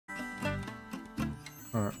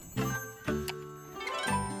Alright.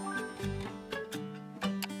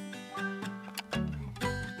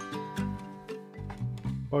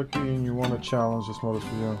 Plucky, and you want to challenge this mode is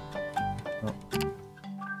for you. Oh.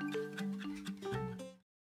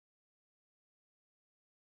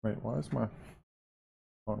 Wait, why is my...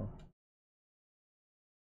 Oh no.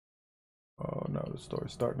 Oh no, the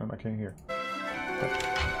story's starting and I can't hear. Okay.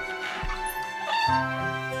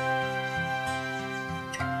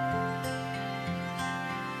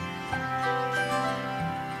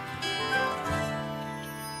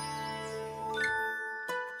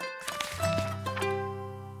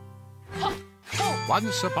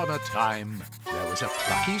 Once upon a time, there was a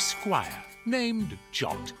plucky squire named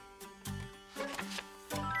Jot.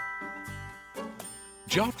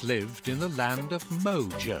 Jot lived in the land of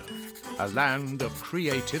Mojo, a land of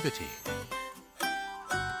creativity.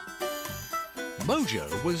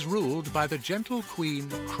 Mojo was ruled by the gentle queen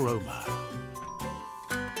Chroma.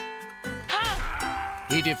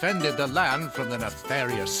 He defended the land from the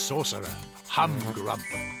nefarious sorcerer Humgrump,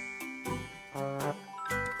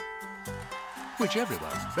 which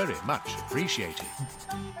everyone very much appreciated.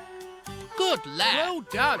 Good lad! Well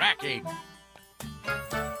done! Cracking!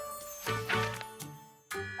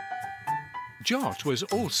 Jot was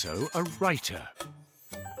also a writer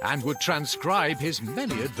and would transcribe his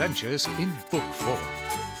many adventures in book form.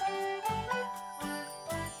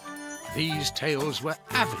 These tales were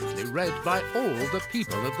avidly read by all the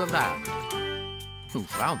people of the land, who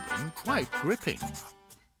found them quite gripping.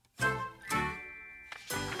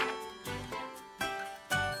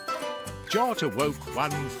 Jot awoke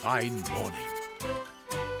one fine morning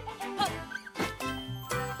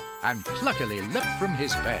and pluckily leapt from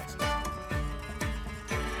his bed.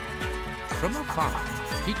 From afar,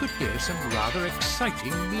 he could hear some rather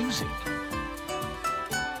exciting music.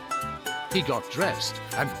 He got dressed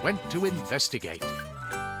and went to investigate.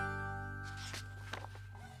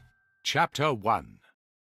 Chapter 1.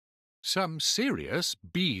 Some serious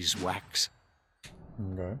beeswax.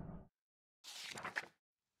 Okay.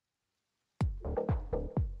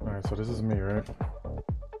 Alright, so this is me, right?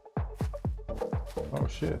 Oh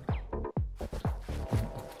shit.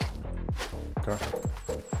 Okay.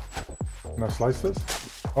 Can I slice this?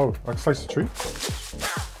 Oh, I can slice the tree?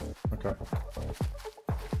 Okay.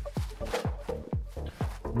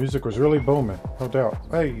 Music was really booming, no doubt.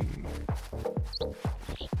 Hey!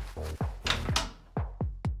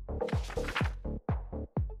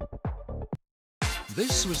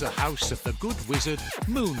 This was the house of the good wizard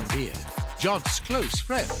Moonbeard, Jot's close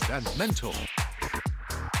friend and mentor.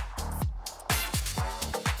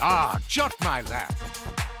 "Ah, Jot, my lad,"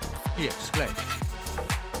 he exclaimed.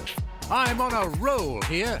 "I'm on a roll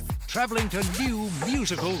here, traveling to new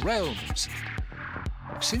musical realms.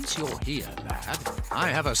 Since you're here, lad, I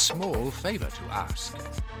have a small favor to ask.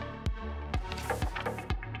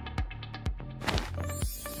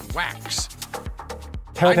 Wax.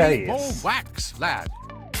 I need more wax, lad.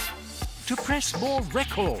 To press more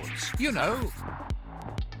records, you know.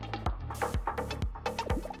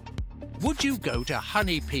 Would you go to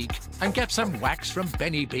Honey Peak and get some wax from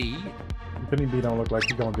Benny B? Benny B don't look like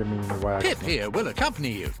he's gonna give me any wax. Pip here will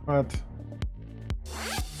accompany you." What?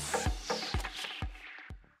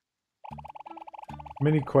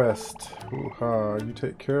 Mini quest. Hoo-ha. You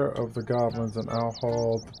take care of the goblins and I'll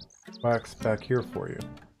haul the wax back here for you.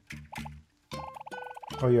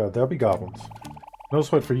 Oh yeah, there'll be goblins. No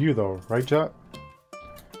sweat for you though, right, Jot?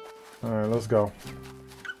 Alright, let's go.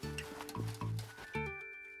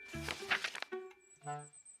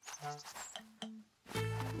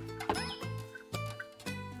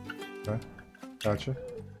 Okay, gotcha.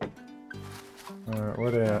 Alright,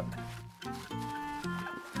 where they at?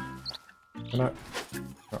 Can I?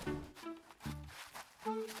 Oh.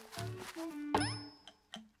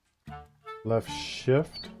 Left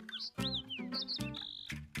shift.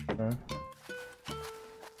 Okay.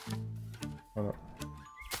 Hold up.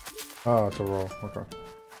 Ah, it's a roll. Okay.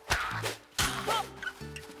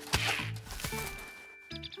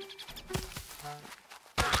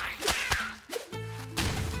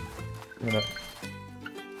 Minute.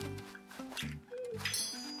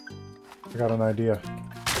 I got an idea.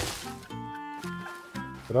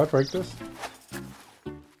 Did I break this?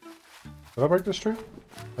 Did I break this tree?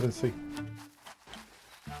 I didn't see.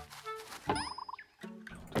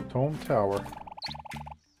 Tome Tower.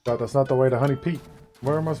 God, that's not the way to Honey Peak.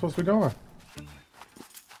 Where am I supposed to be going?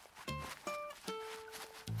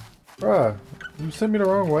 Bruh, you sent me the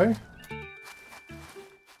wrong way.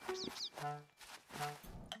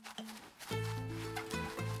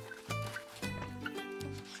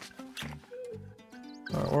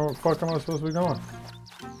 Where the fuck am I supposed to be going?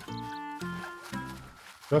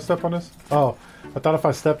 Did I step on this? Oh, I thought if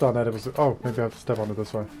I stepped on that it was... Oh, maybe I have to step on it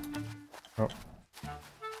this way. Oh.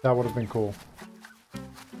 That would have been cool.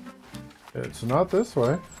 It's not this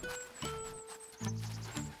way.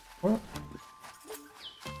 What?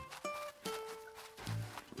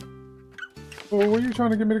 Well, where are you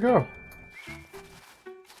trying to get me to go?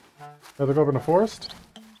 Gotta go up in the forest?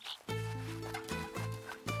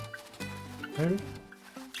 Maybe?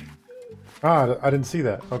 Ah, I didn't see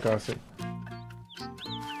that. Okay, I see.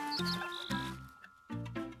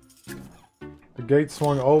 The gate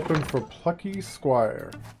swung open for Plucky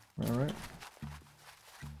Squire. Alright.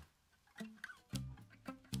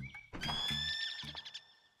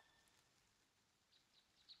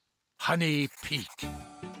 Honey Peak.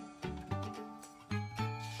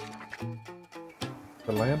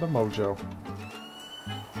 The land of Mojo.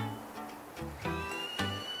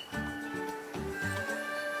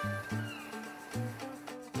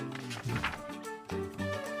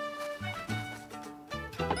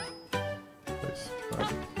 Nice.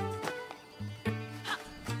 Right.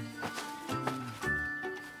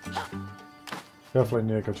 Definitely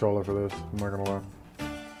need a controller for this, I'm not gonna lie.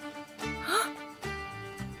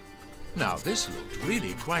 Now this looked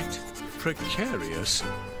really quite precarious.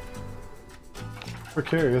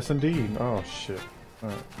 Precarious indeed. Oh shit.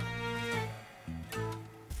 Alright.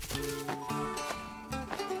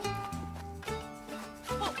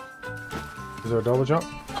 Is there a double jump?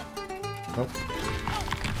 Nope.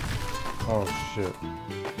 Oh shit.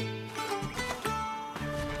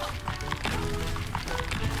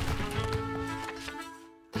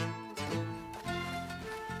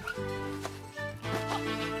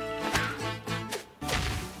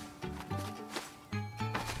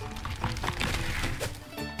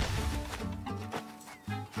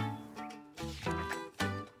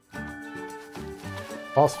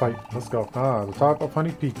 Boss fight. Let's go. Ah, the top of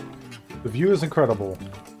Honey Peak. The view is incredible.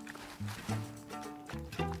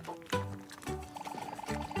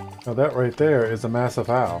 Now that right there is a massive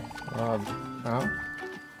owl. Owl?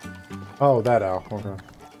 Oh, that owl. Okay.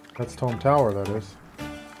 That's Tome Tower, that is.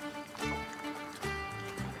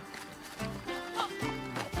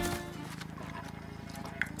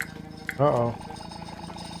 Uh-oh.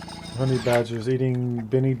 Honey badger's eating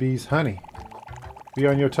Benny B's honey. Be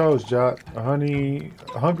on your toes, Jot. A hungry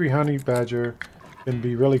honey badger can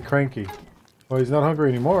be really cranky. Well, he's not hungry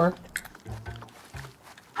anymore.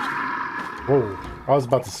 Whoa. I was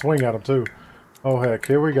about to swing at him, too. Oh, heck.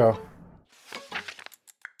 Here we go.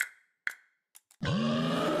 The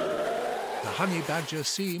honey badger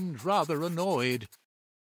seemed rather annoyed.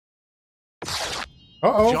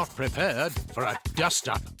 Uh-oh. Jot prepared for a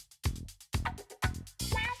dust-up.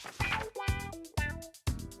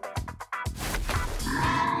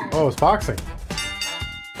 Oh, it's boxing.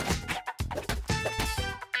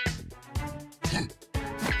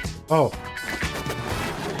 Oh.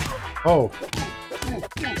 Oh.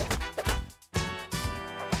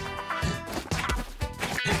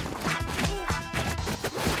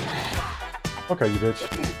 Okay, you bitch.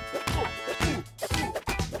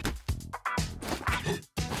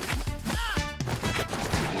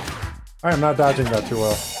 I am not dodging that too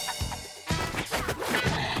well.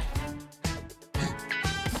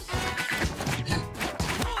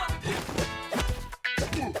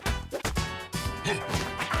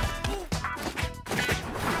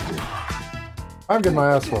 I'm getting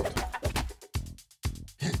my ass whooped.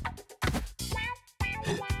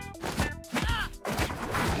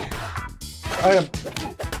 I am...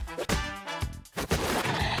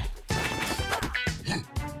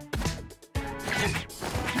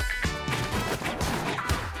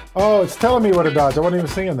 Oh, it's telling me what to dodge. I wasn't even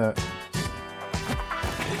seeing that.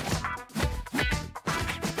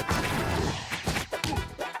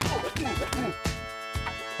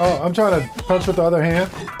 Oh, I'm trying to punch with the other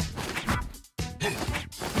hand.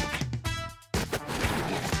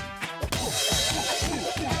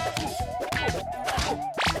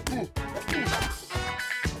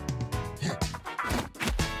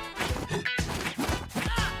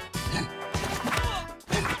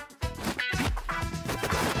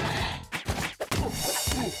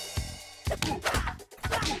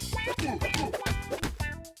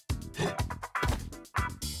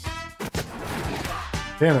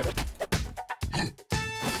 Damn it.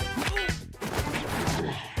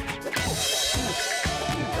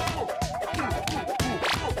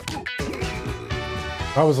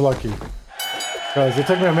 I was lucky. Because it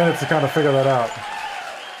took me a minute to kind of figure that out.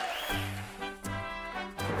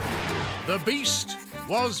 The beast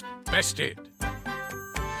was bested.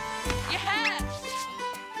 Yeah!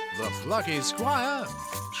 The Plucky Squire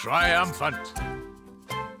triumphant.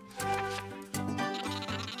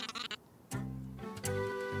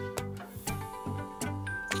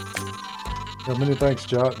 Yeah, many thanks,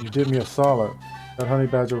 Jot. You did me a solid. That honey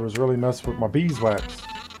badger was really messing with my beeswax.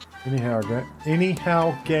 Anyhow,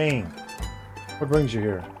 gang. What brings you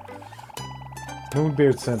here?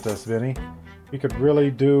 Moonbeard sent us, Vinny. We could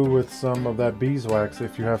really do with some of that beeswax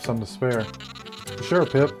if you have some to spare. Sure,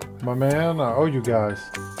 Pip. My man, I owe you guys.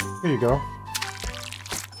 Here you go.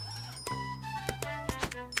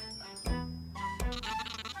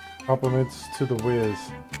 Compliments to the whiz.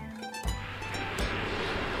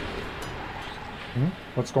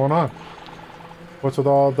 What's going on? What's with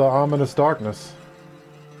all the ominous darkness?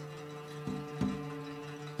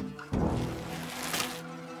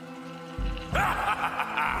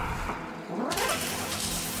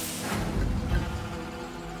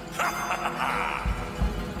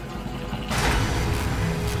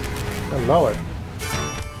 Hello it.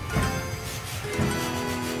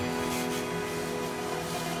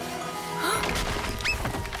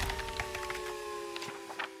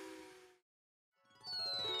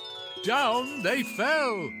 Down they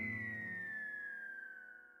fell.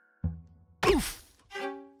 Oof!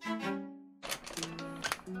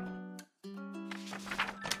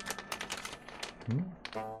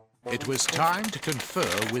 It was time to confer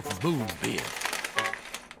with Moonbeard.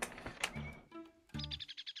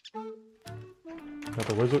 Got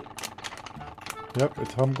the wizard? Yep,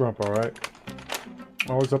 it's Humgrump, alright.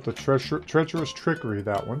 Always up to treacherous trickery,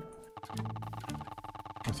 that one.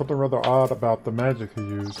 There's something rather odd about the magic he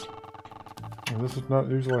used. And this is not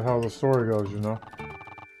usually how the story goes, you know.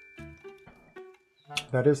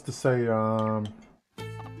 That is to say,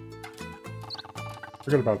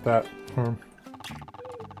 forget about that.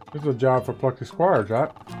 This is a job for Plucky Squire,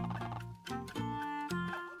 Jot.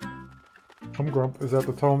 Humgrump is at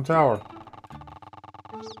the Tome Tower.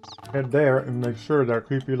 Head there and make sure that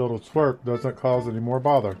creepy little twerp doesn't cause any more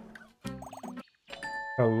bother.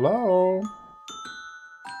 Hello?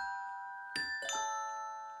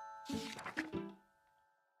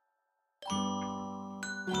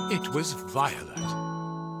 It was Violet.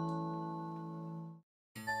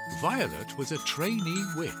 Violet was a trainee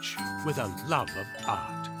witch with a love of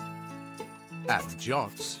art. And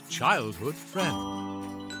Jot's childhood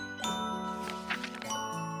friend.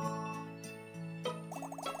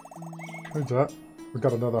 Hey, Jot. We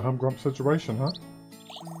got another Humgrump situation, huh?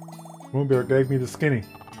 Moonbeard gave me the skinny.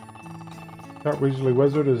 That Weasley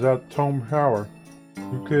Wizard is at Tome Tower.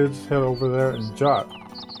 You kids head over there and Jot.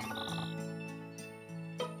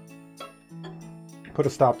 Put a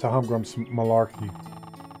stop to Humgrump's malarkey.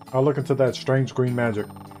 I'll look into that strange green magic.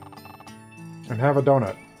 And have a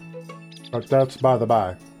donut. But that's by the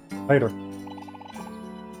by. Later.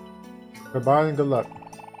 Goodbye and good luck.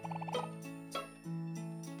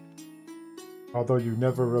 Although you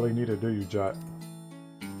never really need it, do you, Jot?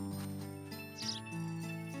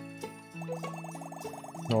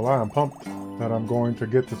 No lie, I'm pumped that I'm going to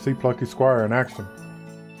get to see Plucky Squire in action.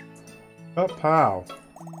 Up, pow.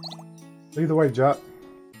 Either way, Jot.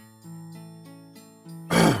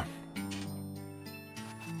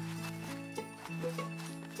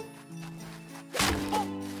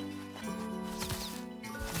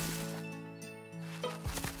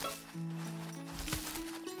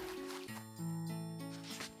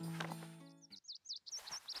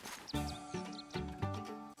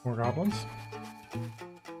 More goblins.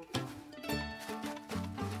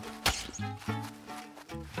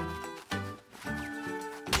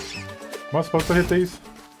 Am I supposed to hit these?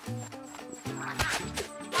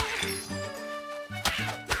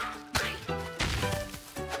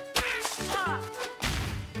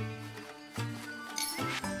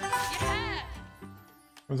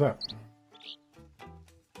 What's that?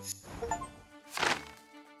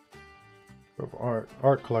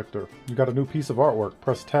 Art collector. You got a new piece of artwork.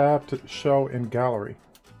 Press tab to show in gallery.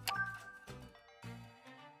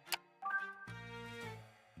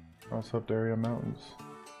 Concept area mountains.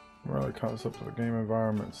 Early concepts of the game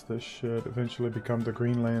environments. This should eventually become the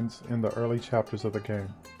Greenlands in the early chapters of the game.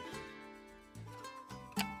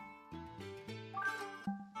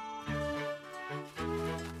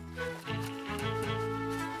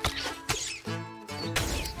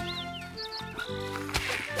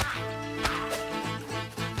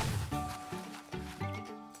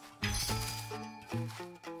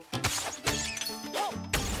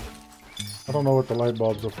 I don't know what the light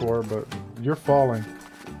bulbs are for, but you're falling,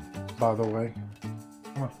 by the way.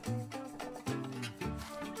 Come on.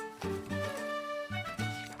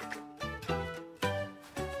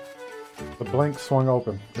 The blink swung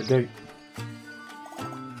open. The gate.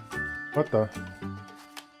 What the?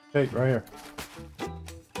 Gate right here.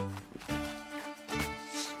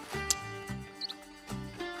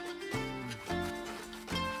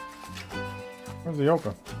 Where's the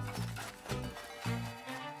open?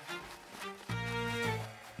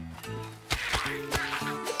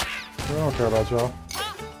 don't care about y'all.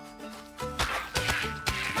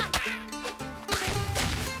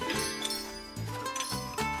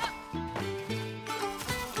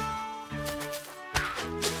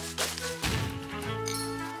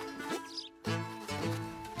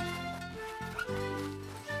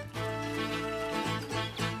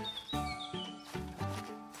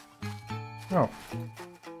 Oh.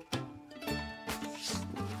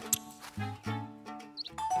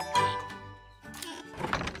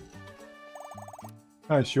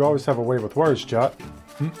 Nice, you always have a way with words, Jot.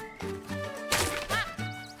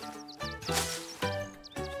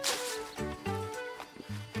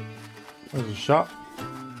 There's a shop.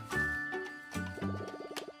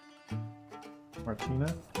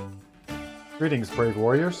 Martina. Greetings, brave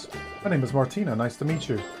warriors. My name is Martina. Nice to meet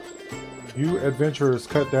you. You adventurers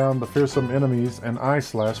cut down the fearsome enemies and I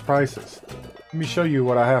slash prices. Let me show you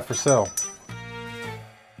what I have for sale.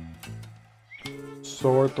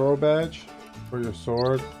 Sword throw badge. For your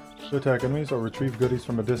sword to attack enemies or retrieve goodies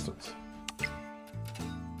from a distance.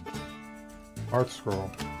 Art scroll.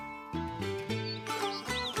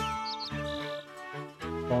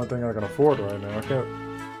 The only thing I can afford right now. I can't.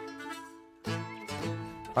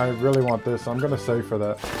 I really want this. I'm gonna save for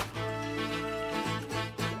that.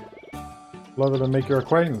 Love it to make your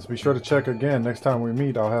acquaintance. Be sure to check again. Next time we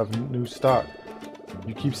meet, I'll have new stock.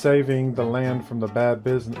 You keep saving the land from bad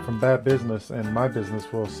business, and my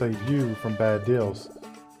business will save you from bad deals.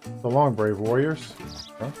 So long, brave warriors.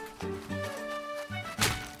 Huh?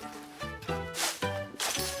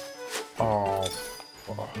 Oh,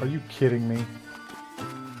 are you kidding me?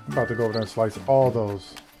 I'm about to go over there and slice all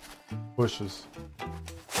those bushes.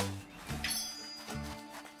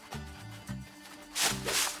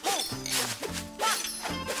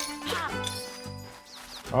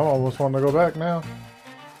 I almost want to go back now.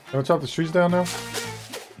 Can I chop the trees down now?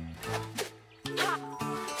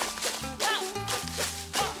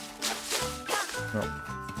 No.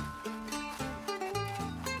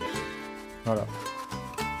 Not up.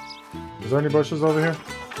 Is there any bushes over here?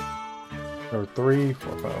 There were 3,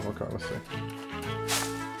 4, 5. Okay, let's see.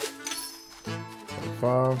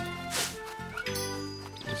 5,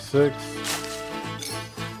 6,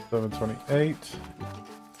 728.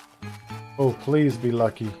 Oh, please be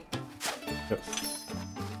lucky. Yes.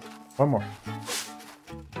 One more.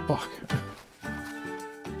 Fuck.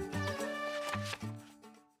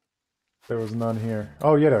 There was none here.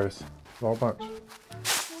 Oh, yeah, there is. A whole bunch.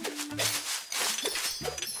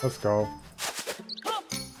 Let's go.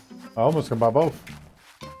 I almost can buy both.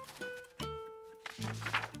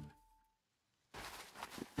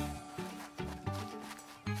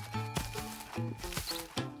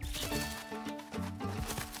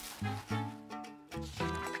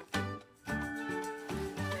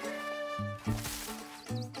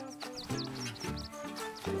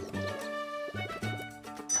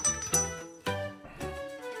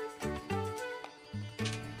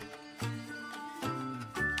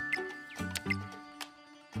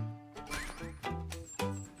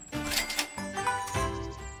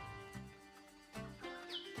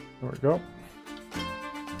 There we go.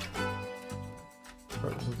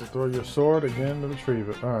 Right, this is to throw your sword again to retrieve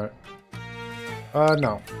it. Alright.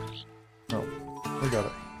 No. No. We got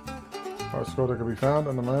it. Our scroll that can be found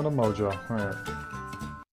in the land of Mojo. Alright.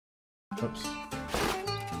 Oops.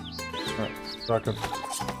 Alright. So I can...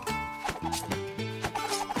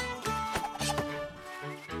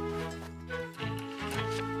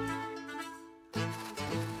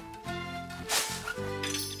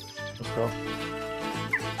 Let's go.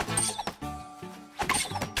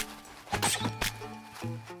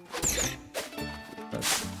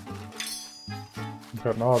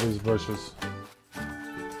 Cutting all these bushes.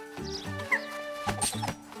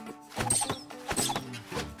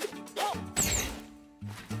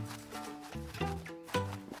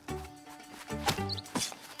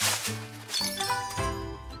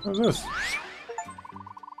 What's this?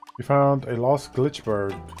 You found a lost glitch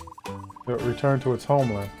bird that returned to its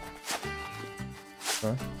homeland.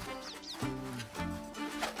 Okay.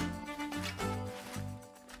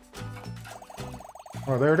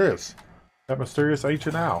 Oh, there it is. That mysterious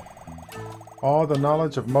ancient owl. All the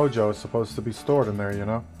knowledge of Mojo is supposed to be stored in there, you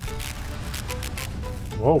know?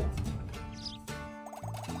 Whoa.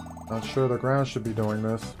 Not sure the ground should be doing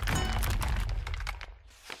this.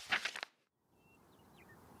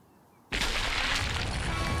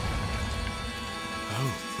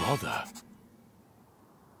 Oh, bother.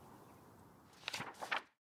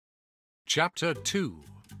 Chapter 2.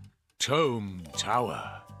 Tome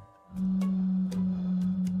Tower.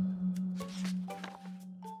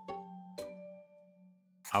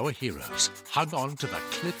 Our heroes hung on to the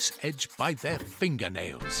cliff's edge by their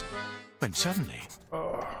fingernails. when suddenly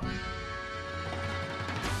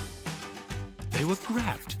they were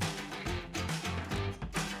grabbed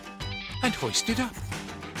and hoisted up.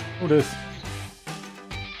 Who this?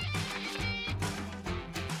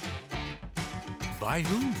 By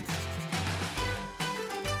whom?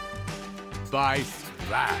 By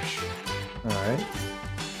Thrash. Alright.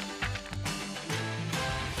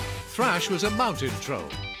 Thrash was a mountain troll,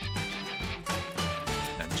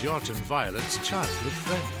 and Jot and Violet's childhood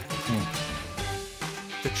friend.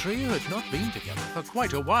 The trio had not been together for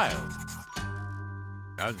quite a while,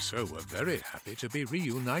 and so were very happy to be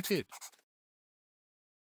reunited.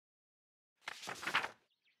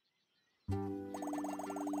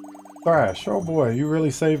 Thrash, oh boy, you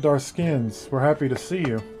really saved our skins. We're happy to see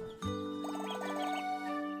you.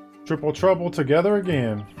 Triple trouble together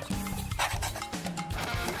again.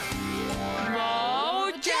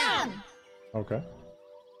 Okay.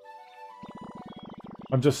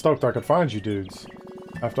 I'm just stoked I could find you dudes.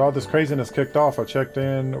 After all this craziness kicked off, I checked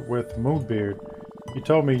in with Moonbeard. He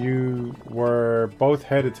told me you were both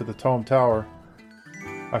headed to the Tome Tower.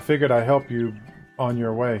 I figured I'd help you on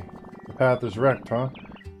your way. The path is wrecked, huh?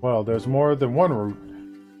 Well, there's more than one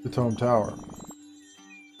route to Tome Tower.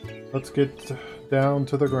 Let's get down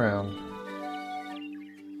to the ground.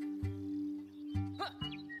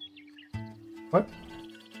 What?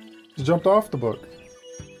 You jumped off the book.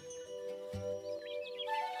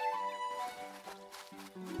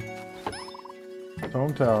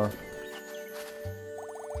 Tome Tower.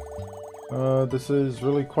 This is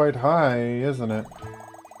really quite high, isn't it?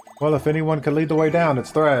 Well, if anyone can lead the way down, it's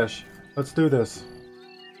Thrash. Let's do this.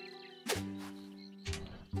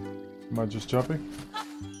 Am I just jumping?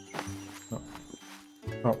 No.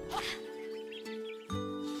 Oh.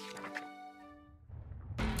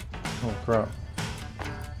 Oh, crap.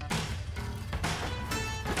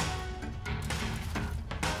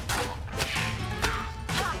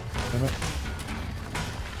 Damn it.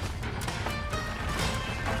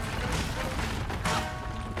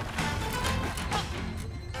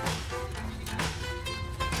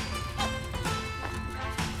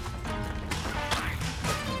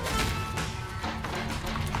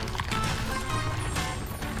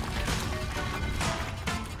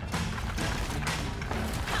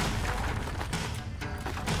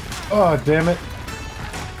 Oh, damn it.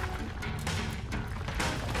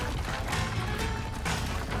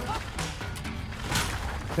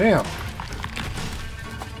 Damn.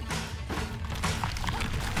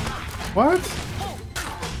 What?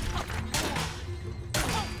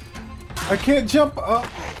 I can't jump up.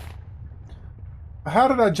 How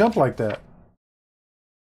did I jump like that?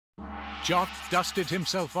 Jot dusted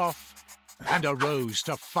himself off and arose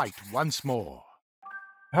to fight once more.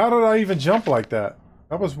 How did I even jump like that?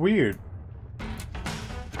 That was weird.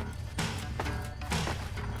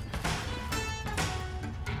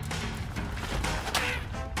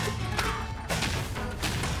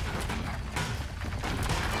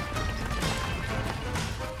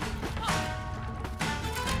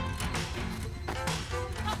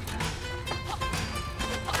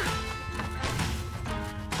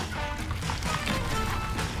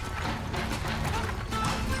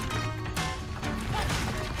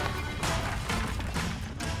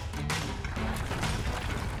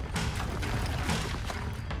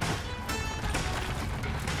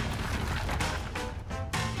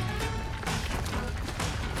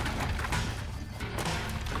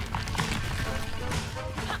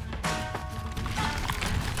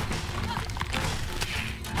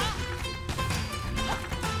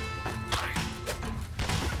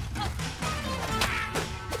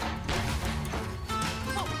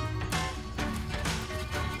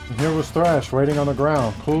 And here was Thrash waiting on the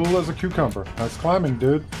ground, cool as a cucumber. Nice climbing,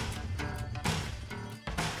 dude.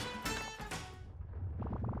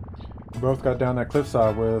 We both got down that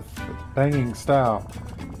cliffside with banging style.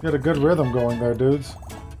 You had a good rhythm going there, dudes.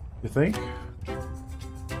 You think?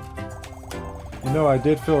 You know, I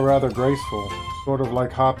did feel rather graceful, sort of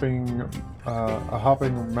like hopping, a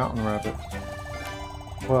hopping mountain rabbit.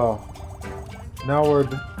 Well, now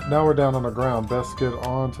we're down on the ground. Best get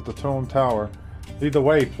on to the Tome Tower. Lead the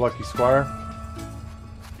way, Plucky Squire.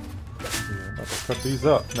 Yeah, I'm about to cut these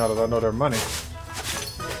up now that I know their money.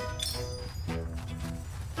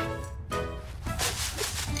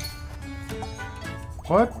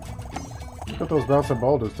 What? Look at those bouncing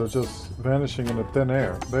boulders. They're just vanishing into thin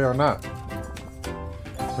air. They are not.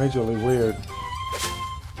 Majorly weird.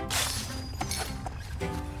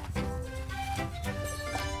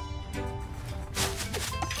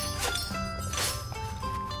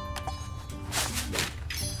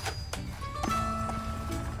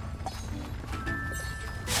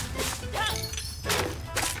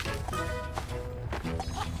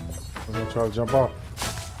 try to jump off.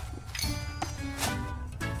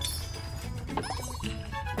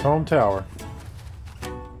 Home tower.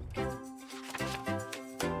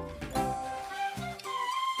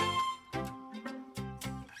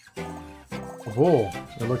 A bull.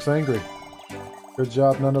 It looks angry. Good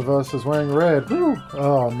job none of us is wearing red. Woo!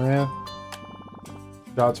 Oh man.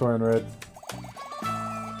 Dot's wearing red.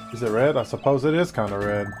 Is it red? I suppose it is kind of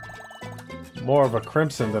red. More of a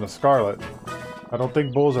crimson than a scarlet. I don't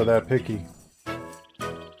think bulls are that picky.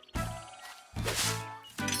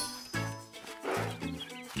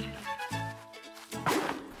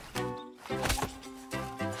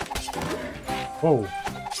 Whoa.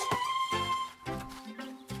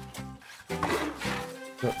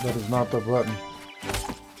 That is not the button.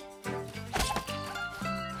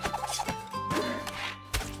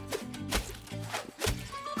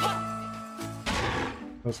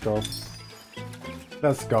 Let's go.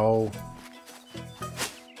 Let's go.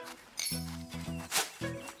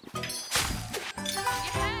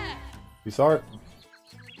 Peace art.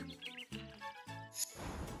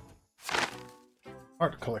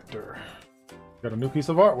 Art collector. Got a new piece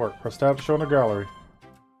of artwork. Press tab to show in the gallery.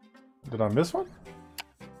 Did I miss one?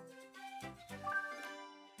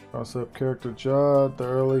 Concept character Jot. The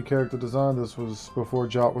early character design. This was before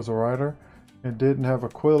Jot was a writer and didn't have a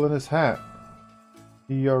quill in his hat.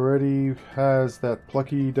 He already has that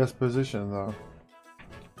plucky disposition, though.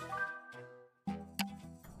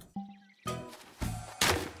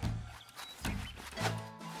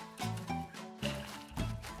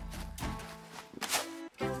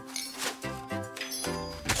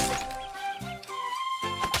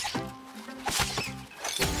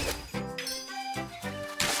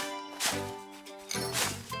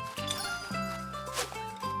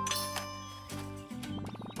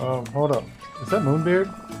 Hold up. Is that Moonbeard?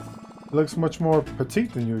 It looks much more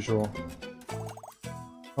petite than usual.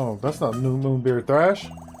 Oh, that's not new Moonbeard Thrash.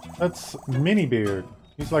 That's Minibeard.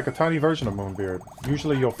 He's like a tiny version of Moonbeard.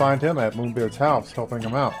 Usually you'll find him at Moonbeard's house, helping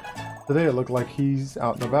him out. Today it looked like he's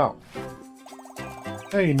out and about.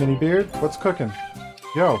 Hey, Minibeard, what's cooking?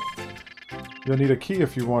 Yo, you'll need a key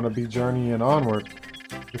if you want to be journeying onward.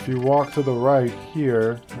 If you walk to the right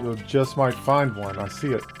here, you'll just might find one. I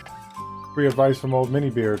see it. Free advice from old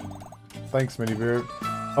Minibeard. Thanks, Minibeard.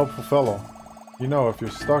 Helpful fellow. You know, if you're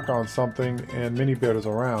stuck on something and Minibeard is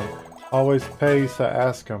around, always pays to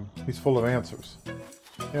ask him. He's full of answers.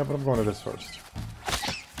 Yeah, but I'm going to this first.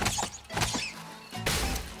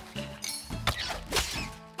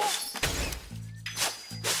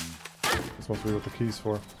 This must be what the key's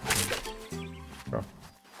for. Go.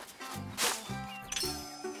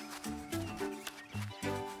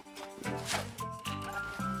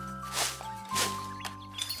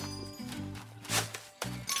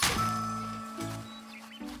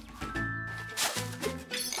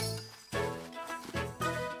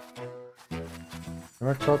 Can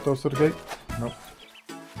I chop those to the gate? Nope.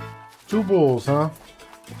 Two bulls, huh?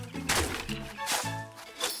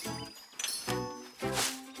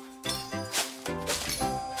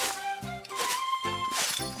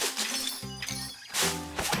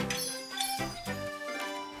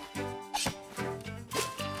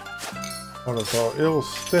 Oh, that's all. It'll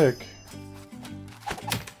stick.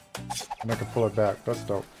 And I can pull it back. That's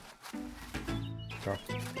dope. Okay.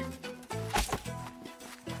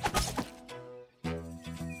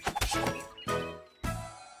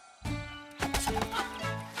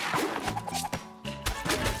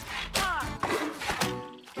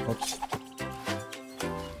 Oops.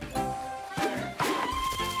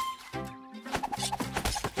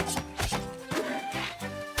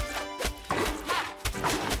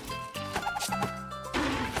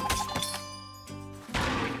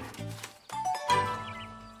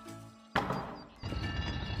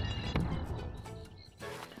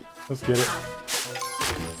 Let's get it.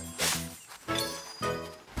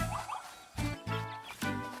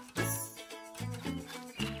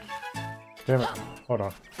 Damn it. Hold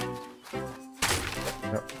on.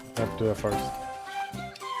 Yep, I have to do that first.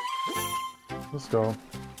 Let's go.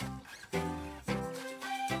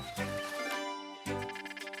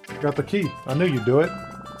 Got the key. I knew you'd do it.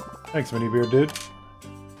 Thanks, Minibeard dude.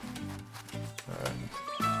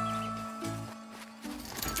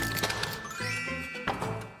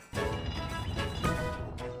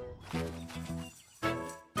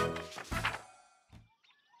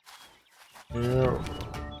 Here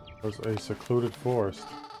was a secluded forest.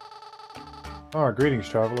 Ah, greetings,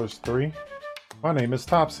 travelers 3. My name is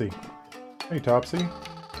Topsy. Hey, Topsy.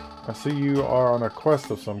 I see you are on a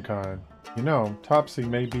quest of some kind. You know, Topsy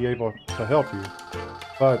may be able to help you,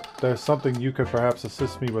 but there's something you could perhaps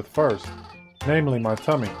assist me with first, namely my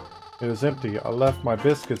tummy. It is empty. I left my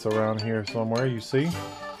biscuits around here somewhere, you see?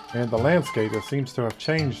 And the landscape, it seems to have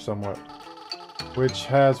changed somewhat, which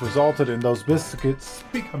has resulted in those biscuits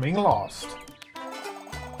becoming lost.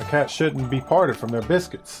 A cat shouldn't be parted from their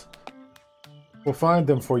biscuits. We'll find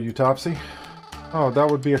them for you, Topsy. Oh, that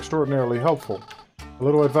would be extraordinarily helpful. A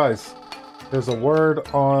little advice. There's a word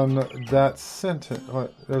on that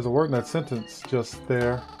sentence. There's a word in that sentence just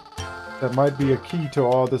there that might be a key to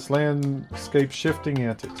all this landscape shifting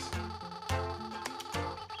antics.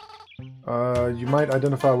 You might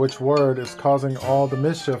identify which word is causing all the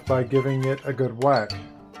mischief by giving it a good whack.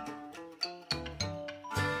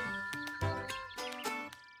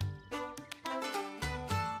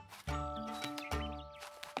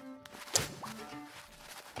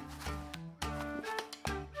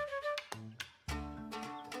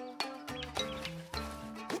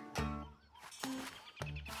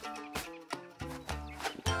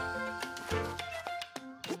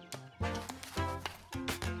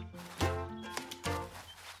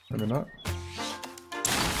 Maybe not.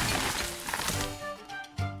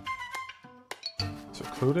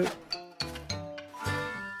 Secluded.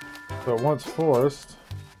 So once forced.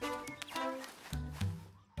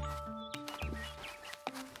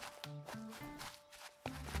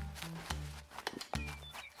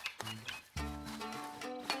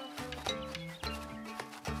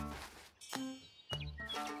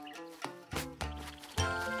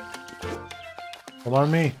 Don't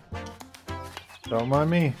mind me. Don't mind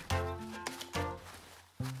me.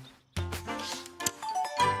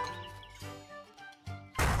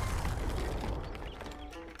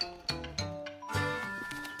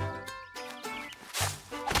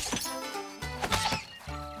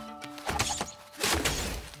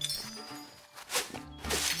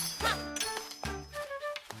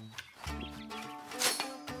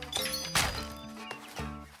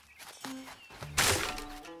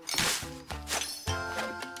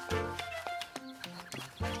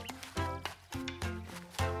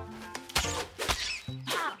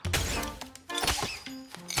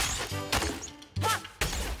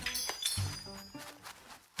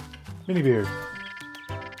 Minibeard.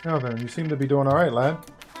 Now then, you seem to be doing alright, lad.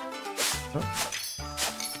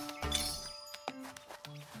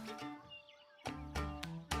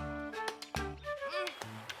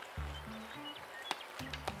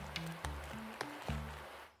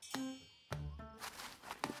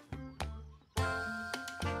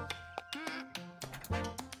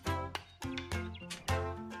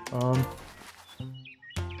 Oh.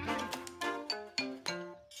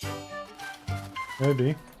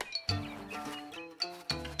 Maybe.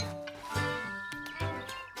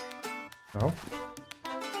 No.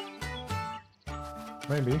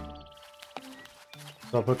 Maybe.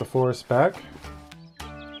 So I'll put the forest back.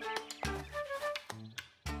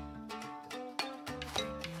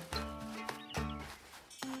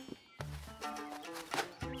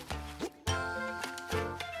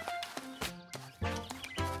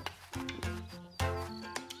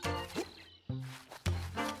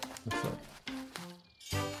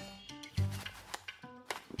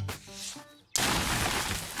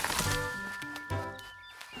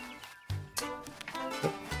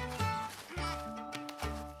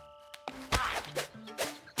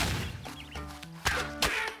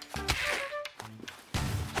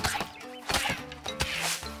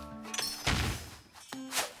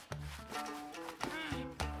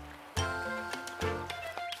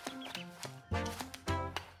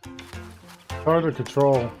 Hard to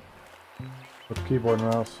control with keyboard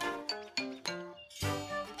and mouse.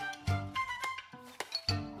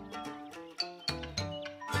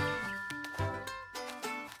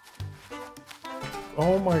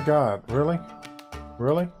 Oh my god, really?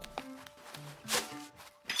 Really?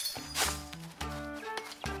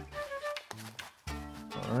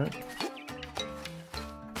 Alright.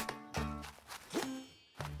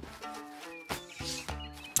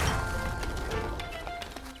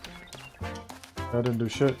 That didn't do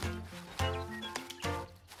shit.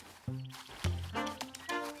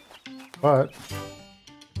 But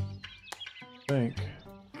I think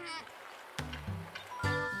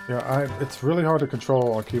it's really hard to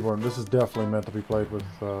control on keyboard. This is definitely meant to be played with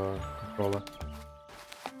controller.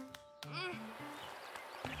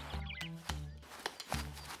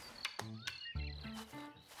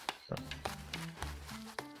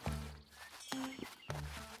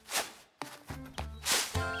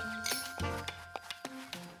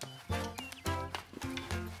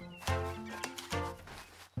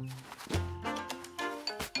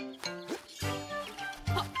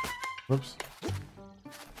 Whoops.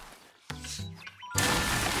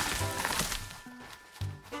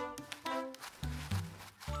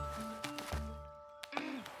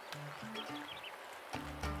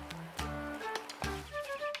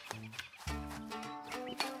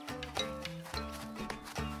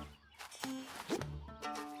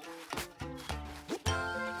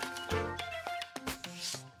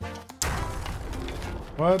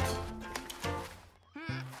 What?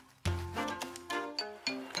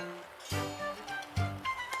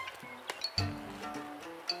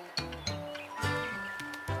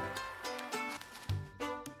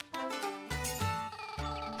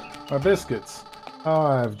 My biscuits. Oh,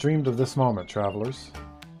 I have dreamed of this moment, travelers.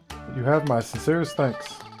 You have my sincerest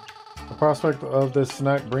thanks. The prospect of this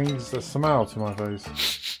snack brings a smile to my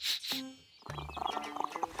face.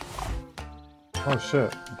 Oh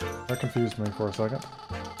shit. That confused me for a second.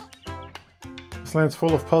 This land's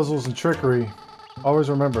full of puzzles and trickery. Always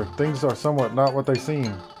remember, things are somewhat not what they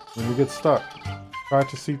seem. When you get stuck, try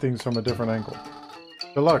to see things from a different angle.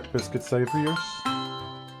 Good luck, biscuit saviors.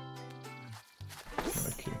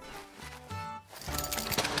 Okay.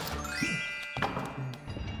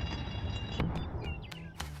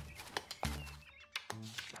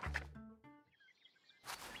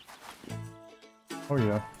 Oh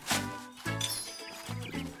yeah.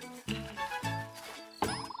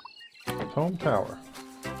 Home tower.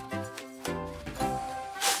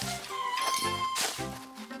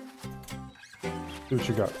 See what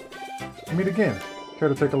you got. Meet again. Care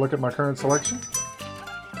to take a look at my current selection?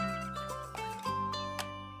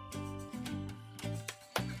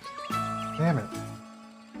 Damn it.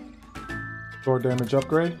 Sword damage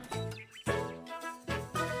upgrade.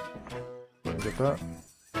 Get that.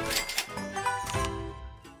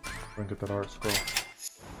 Get that art scroll.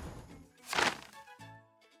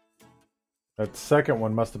 That second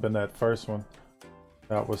one must have been that first one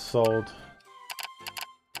that was sold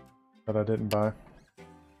that I didn't buy.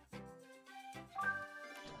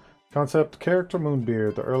 Concept character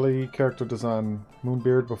Moonbeard, the early character design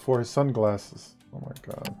Moonbeard before his sunglasses. Oh my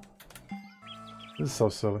god. This is so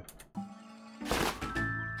silly.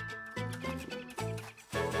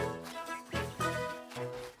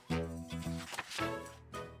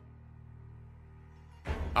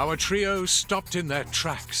 Our trio stopped in their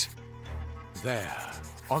tracks. There,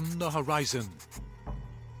 on the horizon,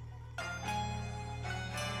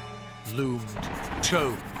 loomed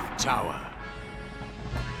Cho Tower.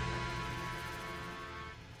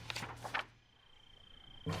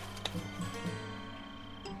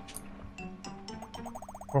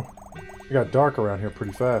 Oh, it got dark around here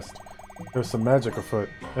pretty fast. There's some magic afoot.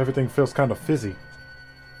 Everything feels kind of fizzy.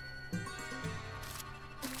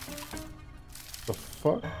 The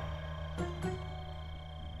fuck?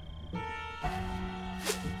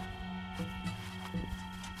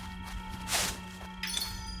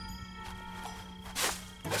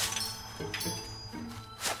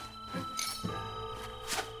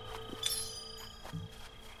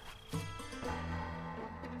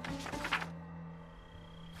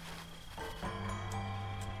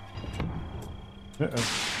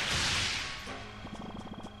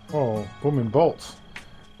 Oh, booming bolts.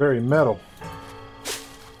 Very metal.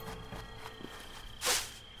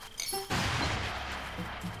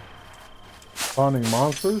 Spawning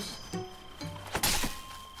monsters?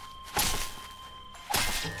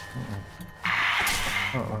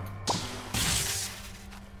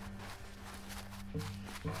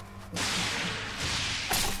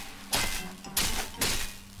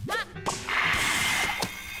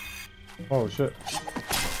 Oh shit.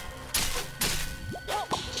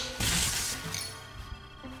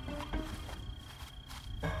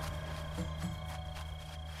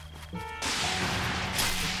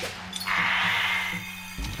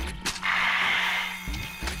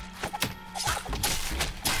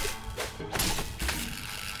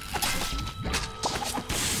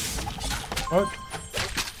 What?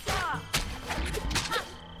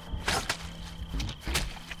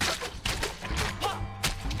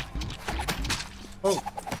 Oh.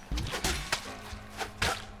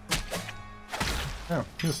 Yeah,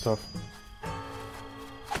 here's tough.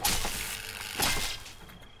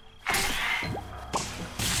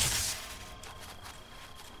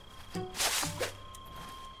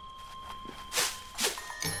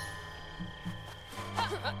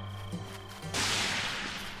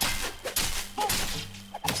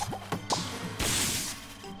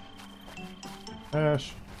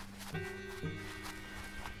 Ash.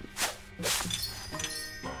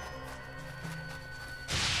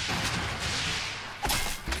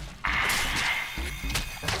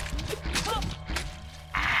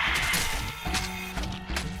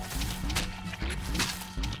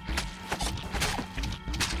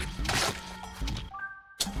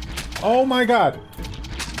 Oh my god!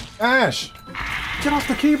 Ash! Get off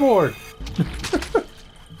the keyboard!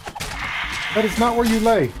 That is not where you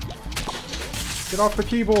lay. Get off the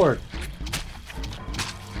keyboard!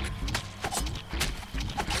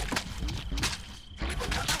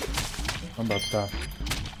 I'm about to die.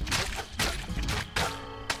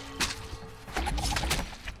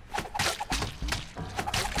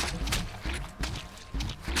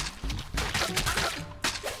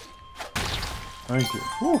 Thank you.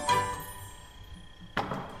 Whew.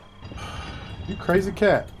 You crazy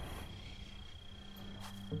cat.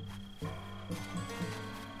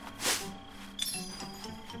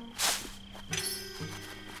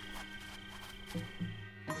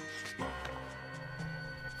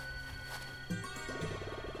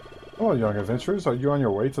 Hello, young adventurers. Are you on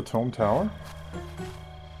your way to Tome Tower?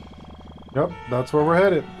 Yep, that's where we're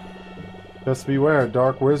headed. Just beware,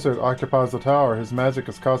 Dark Wizard occupies the tower. His magic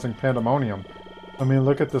is causing pandemonium. I mean,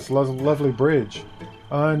 look at this lovely bridge.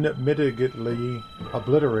 Unmitigatedly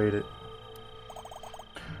obliterated.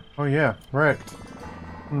 Oh yeah, wrecked.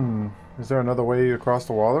 Is there another way across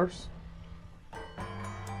the waters?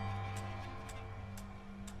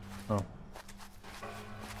 Oh.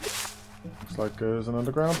 Looks like there's an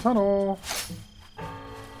underground tunnel.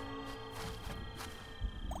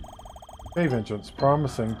 Cave entrance.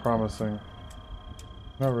 Promising, promising.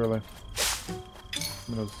 Not really.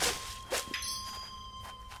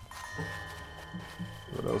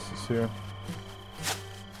 What else is here?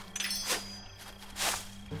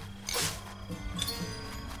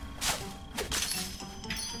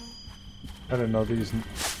 I didn't know these.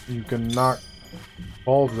 You can knock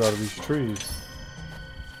bulbs out of these trees.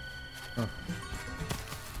 Huh.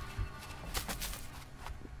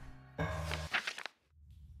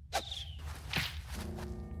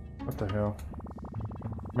 What the hell?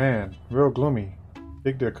 Man, real gloomy.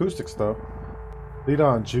 Dig the acoustics though. Lead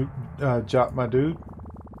on, Jot, my dude.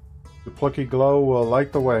 The plucky glow will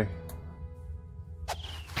light the way.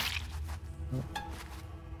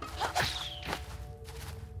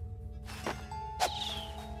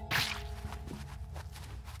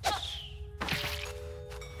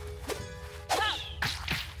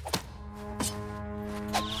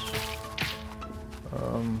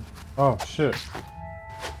 Oh shit.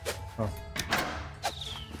 Oh.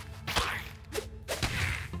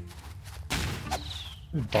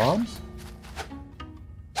 These bombs?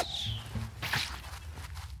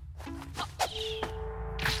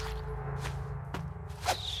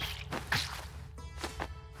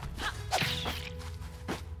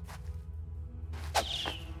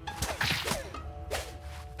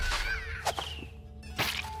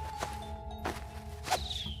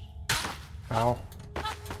 Ow.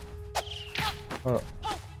 Oh.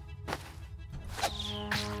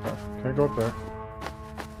 Can't go up there.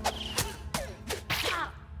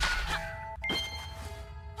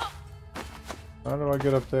 How do I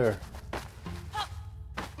get up there?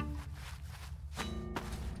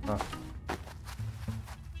 Huh.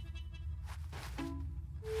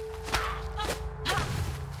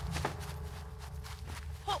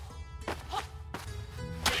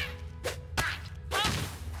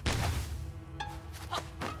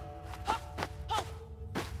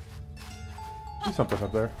 See something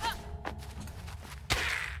up there.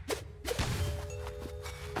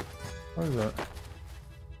 What is that?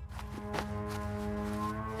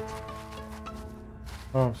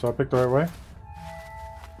 Oh, so I picked the right way?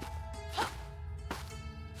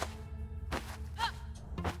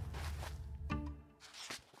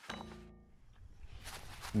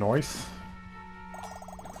 Nice.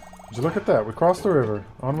 Would you look at that? We crossed the river.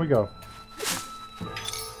 On we go.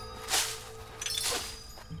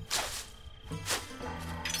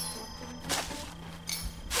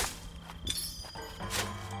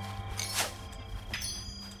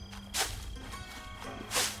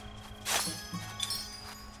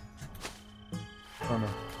 Oh no.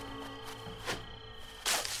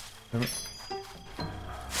 Damn it.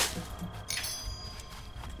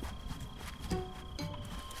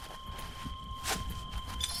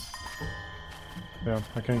 Yeah,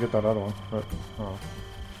 I can't get that other one, but oh.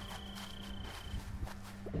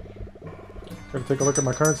 Gotta take a look at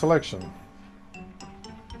my current selection.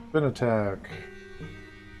 Spin attack.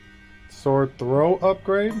 Sword throw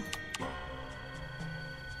upgrade.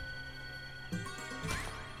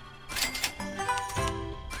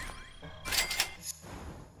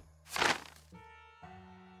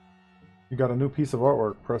 You got a new piece of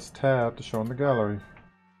artwork. Press tab to show in the gallery.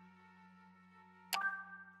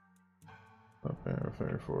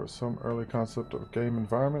 Okay, for some early concept of game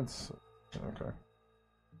environments. Okay.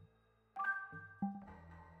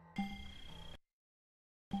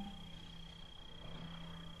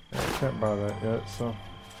 Yeah, I can't buy that yet, so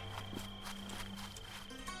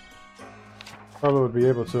probably would be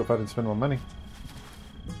able to if I didn't spend more money.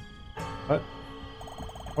 What?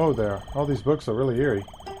 Oh, there. All these books are really eerie.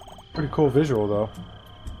 Pretty cool visual, though.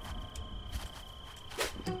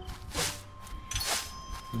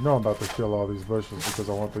 You know I'm about to kill all these bushes because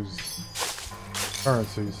I want these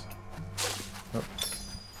currencies. Yep.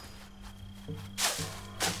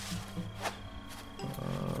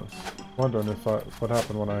 Wondering if what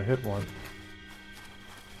happened when I hit one.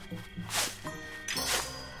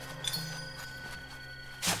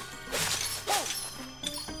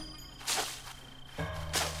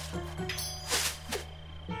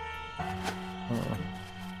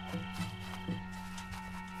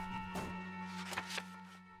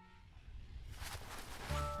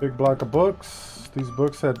 Big block of books. These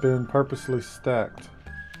books had been purposely stacked.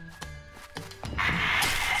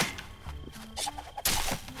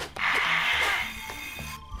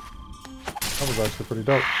 That was actually pretty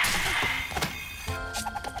dope.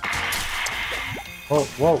 Whoa,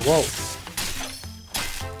 whoa, whoa.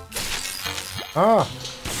 Ah!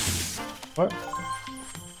 What?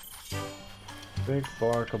 Big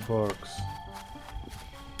block of books.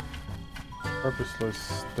 Purposely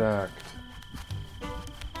stacked.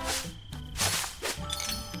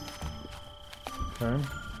 Okay.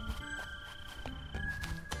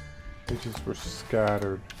 Pages were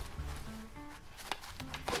scattered.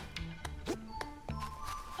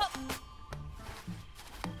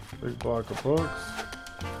 Big block of books.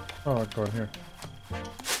 Oh, I'll go in here.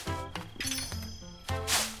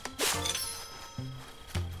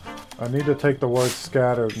 I need to take the word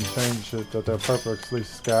scattered and change it that they're purposely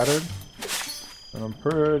scattered. And I'm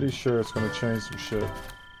pretty sure it's going to change some shit.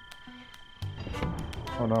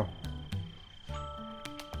 Oh no.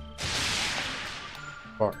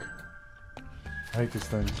 Fuck. I hate these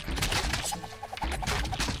things.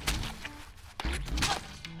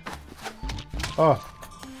 Oh.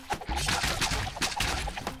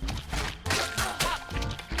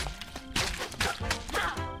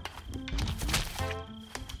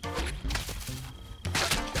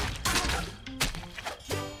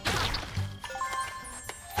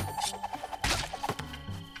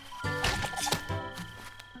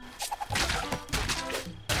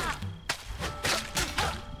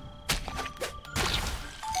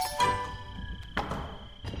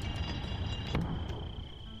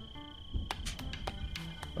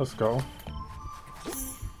 Let's go.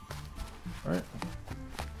 Alright.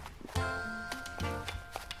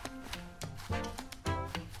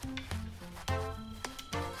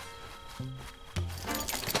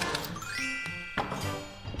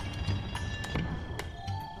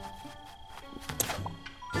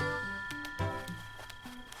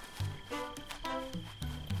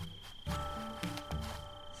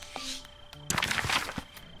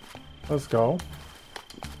 Let's go.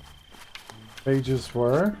 Pages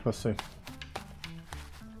were, let's see.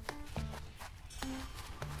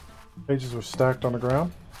 Pages were stacked on the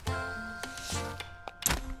ground.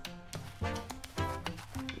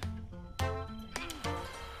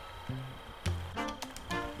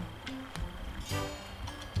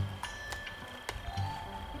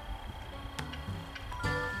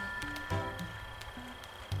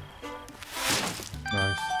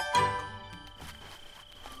 Nice.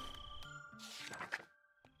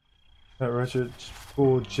 That wretched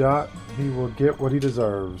fool Jot, he will get what he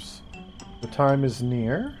deserves. The time is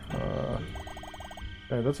near.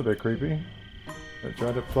 Okay, that's a bit creepy. That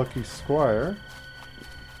dreaded Plucky Squire.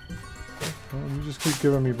 Well, you just keep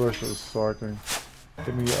giving me bushes so I can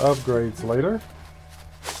get me upgrades later.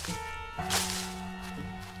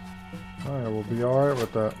 Alright, we'll be alright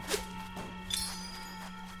with that.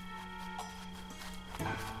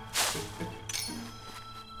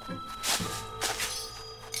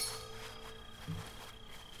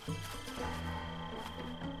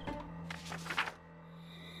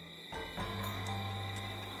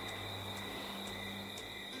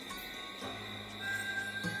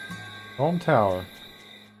 Home tower.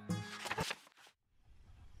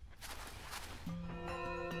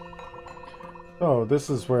 So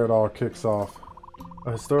this is where it all kicks off.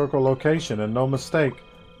 A historical location and no mistake.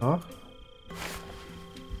 Huh?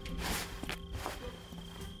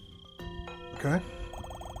 Okay.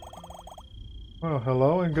 Well,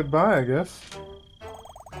 hello and goodbye, I guess.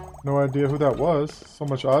 No idea who that was. So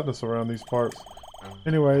much oddness around these parts.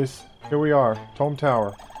 Anyways, here we are. Tome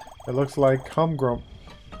Tower. It looks like Humgrump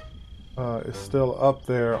is still up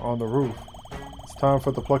there on the roof. It's time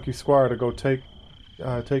for the Plucky Squire to go take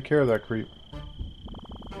care of that creep.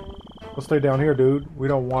 We'll stay down here, dude. We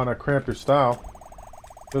don't want to cramp your style.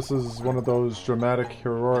 This is one of those dramatic,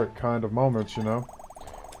 heroic kind of moments, you know?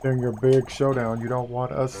 During your big showdown, you don't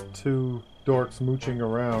want us two dorks mooching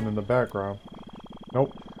around in the background.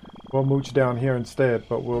 Nope. We'll mooch down here instead,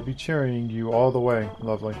 but we'll be cheering you all the way.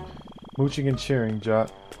 Lovely. Mooching and cheering,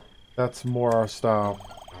 Jot. That's more our style.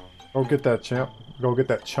 Go get that champ. Go get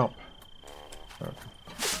that chump. Okay.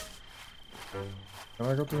 Can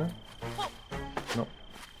I go through there? Nope.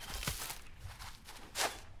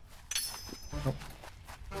 Nope.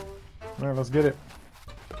 Alright, let's get it.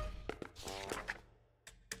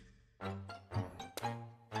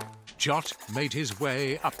 Jot made his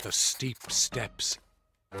way up the steep steps.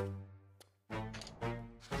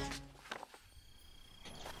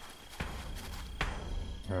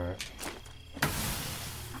 Alright.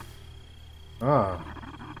 Ah,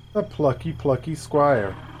 the Plucky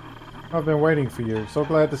Squire. I've been waiting for you. So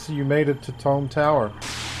glad to see you made it to Tome Tower.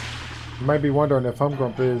 You might be wondering if what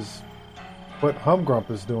Humgrump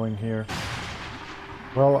is doing here.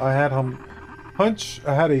 Well, I had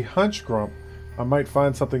a hunch, Grump. I might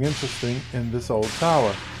find something interesting in this old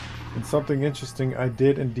tower. And something interesting I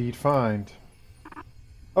did indeed find.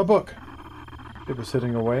 A book. It was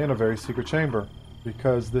hidden away in a very secret chamber.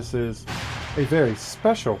 Because this is a very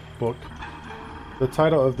special book. The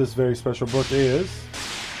title of this very special book is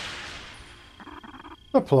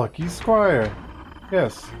The Plucky Squire.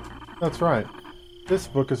 Yes, that's right. This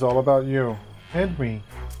book is all about you, and me,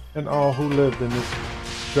 and all who lived in this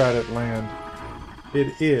dreaded land.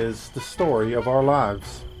 It is the story of our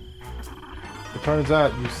lives. It turns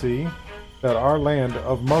out, you see, that our land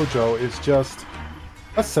of Mojo is just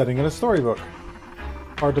a setting in a storybook.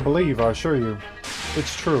 Hard to believe, I assure you.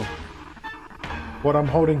 It's true. What I'm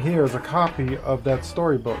holding here is a copy of that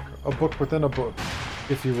storybook, a book within a book,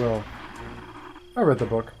 if you will. I read the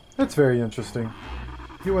book. It's very interesting.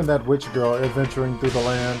 You and that witch girl adventuring through the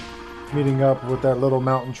land, meeting up with that little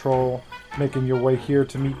mountain troll, making your way here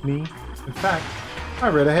to meet me. In fact, I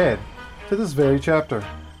read ahead to this very chapter,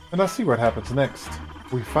 and I see what happens next.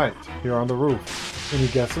 We fight here on the roof. Any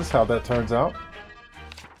guesses how that turns out?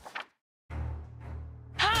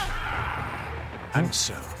 And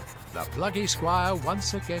so, the Plucky Squire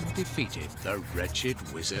once again defeated the wretched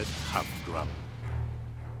wizard Humgrump.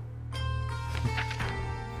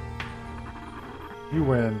 You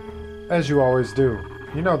win, as you always do.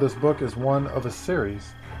 You know this book is one of a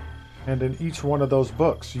series, and in each one of those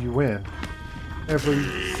books you win. Every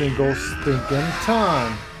single stinking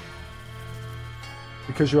time.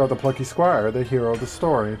 Because you are the Plucky Squire, the hero of the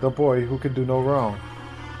story, the boy who can do no wrong.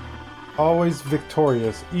 Always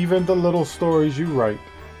victorious, even the little stories you write,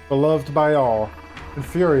 beloved by all,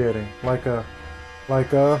 infuriating, like a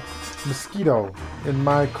mosquito in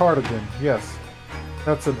my cardigan. Yes,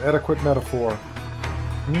 that's an adequate metaphor.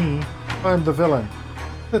 Me, I'm the villain,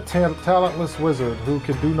 the talentless wizard who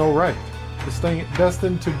can do no right,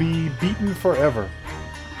 destined to be beaten forever.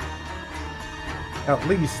 At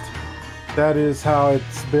least, that is how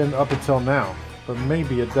it's been up until now, but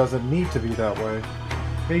maybe it doesn't need to be that way.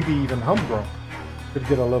 Maybe even Humgrump could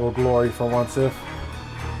get a little glory for once if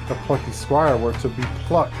the Plucky Squire were to be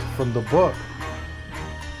plucked from the book,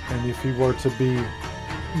 and if he were to be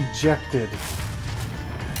ejected.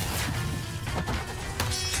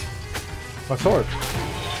 My sword.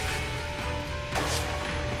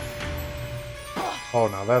 Oh,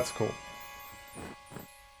 now that's cool.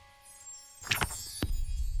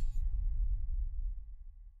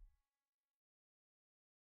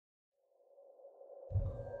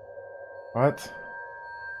 What?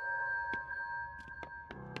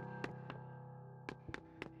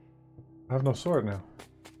 I have no sword now.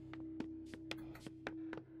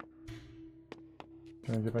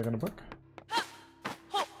 Can I get back in the book?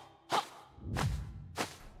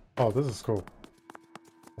 Oh, this is cool.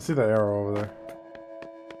 I see the arrow over there.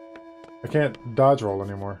 I can't dodge roll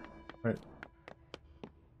anymore. Wait.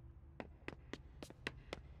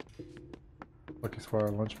 Plucky Squire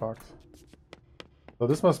lunchbox. So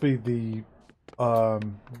this must be the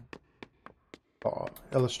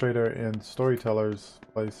illustrator and storyteller's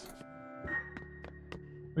place.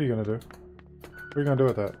 What are you gonna do? What are you gonna do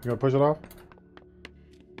with that? You gonna push it off?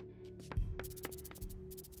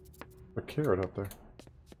 A carrot up there.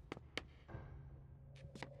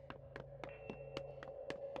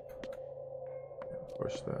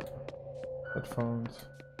 Push that. Headphones.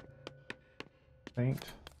 Paint.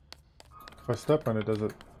 If I step on it, does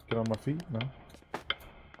it get on my feet? No.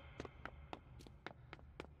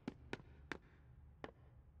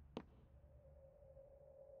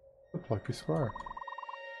 The Plucky Squire.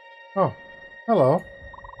 Oh, hello.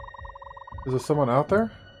 Is there someone out there?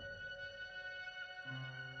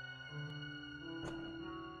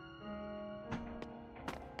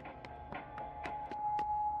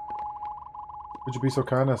 Would you be so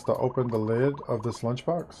kind as to open the lid of this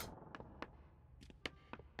lunchbox?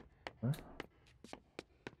 Okay.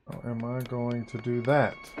 How am I going to do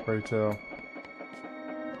that, pray tell?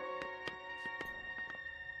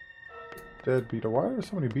 Dead beetle. Why are there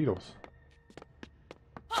so many beetles?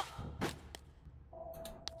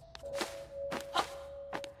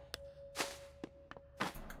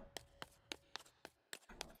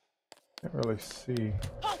 Can't really see.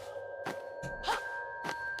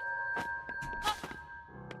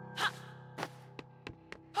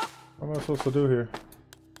 What am I supposed to do here?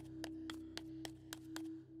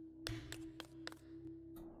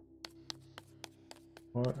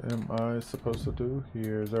 What am I supposed to do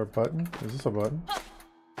here? Is there a button? Is this a button?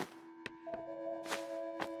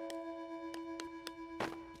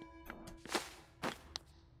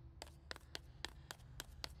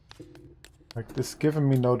 Like, this giving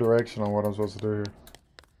me no direction on what I'm supposed to do here.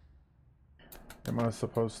 Am I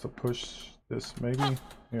supposed to push this maybe?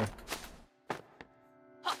 Yeah.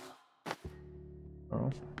 Oh.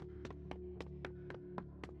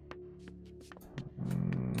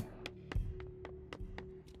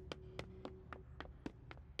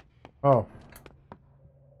 Oh.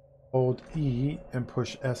 Hold E and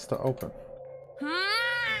push S to open.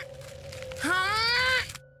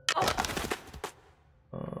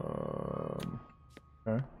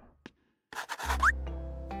 Okay.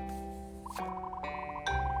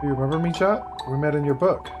 Do you remember me, chat? We met in your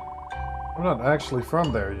book. I'm not actually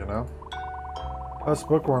from there, you know. Us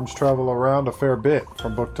bookworms travel around a fair bit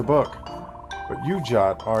from book to book. But you,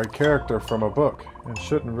 Jot, are a character from a book and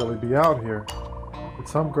shouldn't really be out here.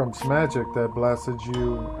 It's Humgrum's magic that blasted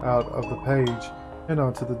you out of the page and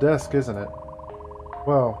onto the desk, isn't it?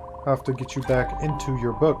 Well, I have to get you back into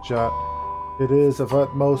your book, Jot. It is of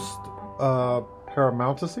utmost,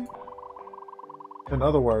 paramountcy? In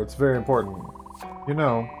other words, very important. You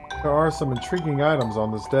know, there are some intriguing items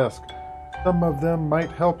on this desk. Some of them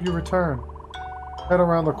might help you return. Head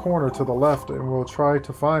around the corner to the left and we'll try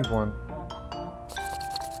to find one.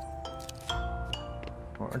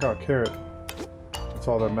 Oh, I got a carrot. That's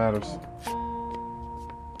all that matters.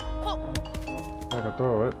 I can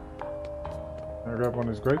throw it. Can I grab one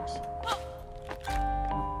of these grapes?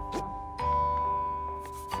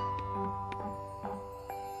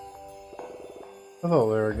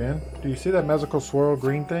 Hello there again. Do you see that magical swirl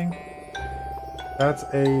green thing? That's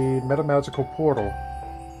a metamagical portal.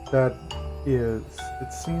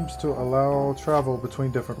 It seems to allow travel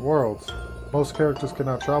between different worlds. Most characters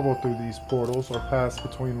cannot travel through these portals or pass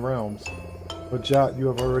between realms. But Jot, you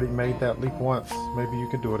have already made that leap once. Maybe you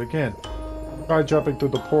can do it again. Try jumping through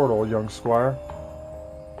the portal, young Squire.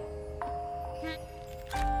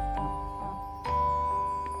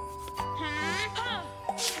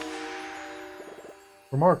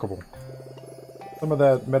 Remarkable. Some of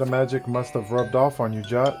that metamagic must have rubbed off on you,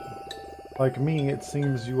 Jot. Like me, it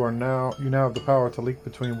seems you now have the power to leap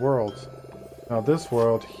between worlds. Now this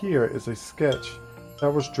world here is a sketch that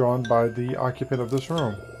was drawn by the occupant of this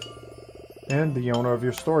room. And the owner of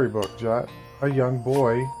your storybook, Jot, a young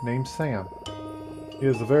boy named Sam. He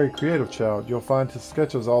is a very creative child. You'll find his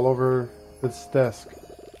sketches all over this desk.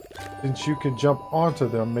 Since you can jump onto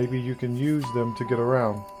them, maybe you can use them to get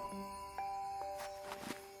around.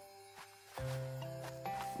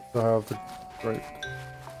 So I have the grape.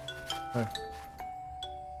 Hey.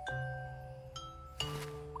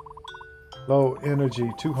 Low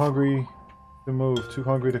energy, too hungry to move, too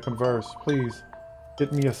hungry to converse. Please,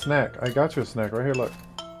 get me a snack. I got you a snack right here, look.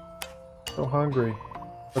 So hungry.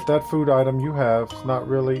 But that food item you have is not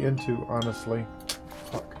really into, honestly.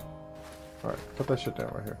 Fuck. Alright, put that shit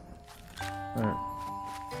down right here. Alright.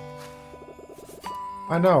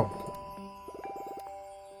 I know.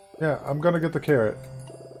 Yeah, I'm gonna get the carrot.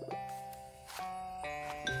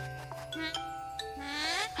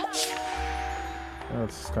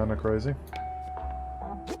 That's kind of crazy.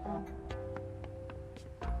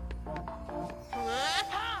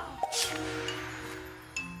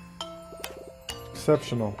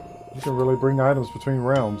 Exceptional. You can really bring items between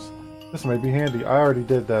realms. This may be handy. I already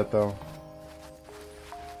did that though.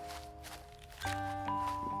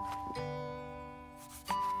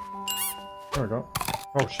 There we go.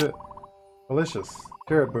 Oh shit. Delicious.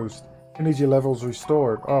 Carrot boost. Energy levels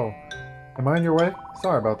restored. Oh. Am I in your way?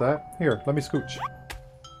 Sorry about that. Here, let me scooch.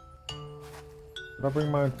 Did I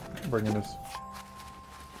bring mine? I'm bringing this.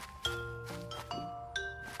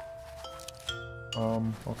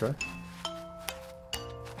 Okay.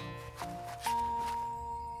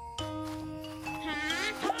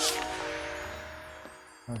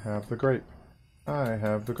 I have the grape. I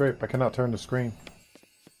have the grape. I cannot turn the screen,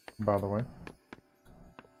 by the way.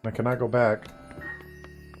 I cannot go back.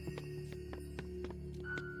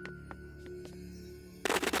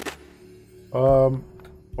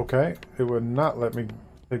 Okay. It would not let me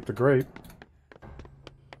take the grape.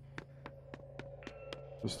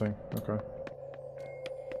 Interesting. Okay.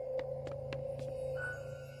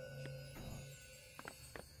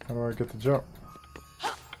 How do I get the jump?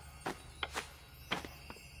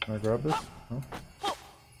 Can I grab this? No?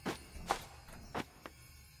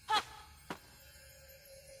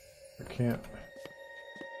 I can't.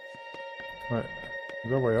 Right. Is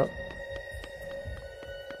there a way up?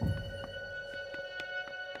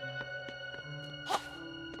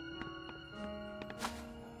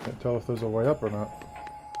 Tell if there's a way up or not.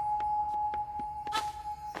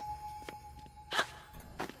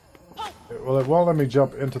 Well, it won't let me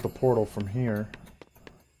jump into the portal from here.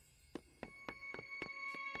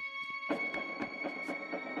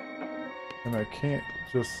 And I can't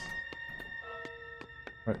just...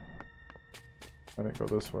 Wait. I didn't go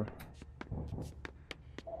this way.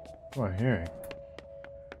 What am I hearing?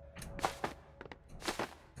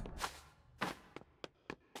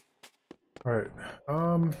 Alright.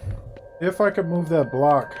 If I could move that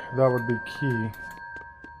block, that would be key.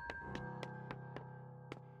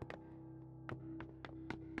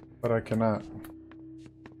 But I cannot.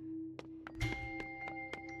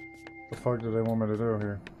 What the fuck do they want me to do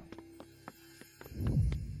here?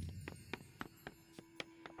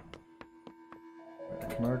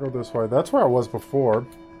 Can I go this way? That's where I was before.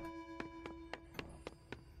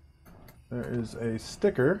 There is a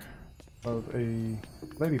sticker of a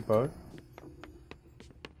ladybug.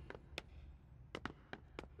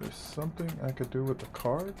 There's something I could do with the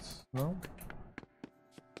cards? No?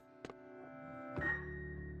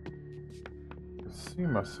 See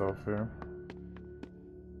myself here.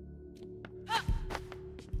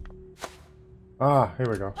 Ah, here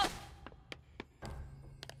we go.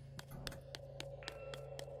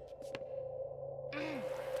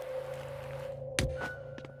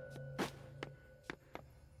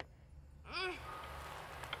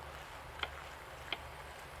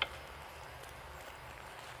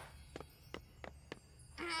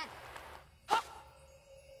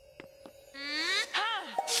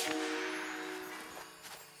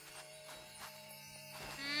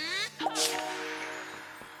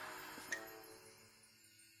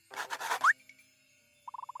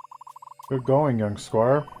 Good going, young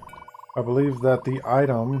Squire. I believe that the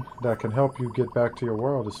item that can help you get back to your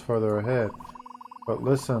world is further ahead. But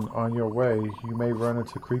listen, on your way, you may run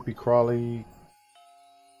into creepy crawly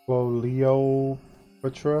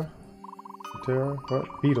Cleopatra?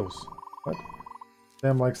 What? Beetles. What?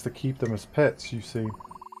 Sam likes to keep them as pets, you see.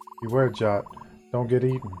 Beware, Jot. Don't get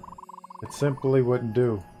eaten. It simply wouldn't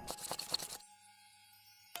do.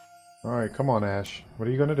 Alright, come on, Ash. What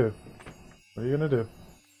are you gonna do? What are you gonna do?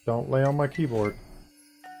 Don't lay on my keyboard.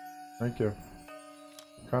 Thank you.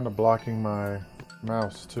 Kind of blocking my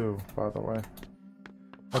mouse too, by the way.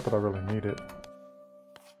 Not that I really need it.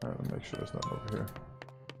 Alright, let me make sure there's nothing over here.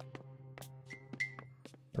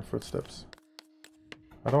 Or footsteps.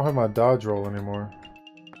 I don't have my dodge roll anymore.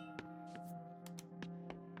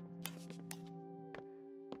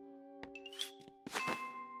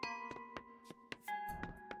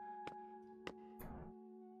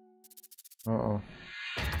 Uh-oh.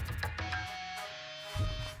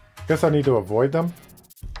 Guess I need to avoid them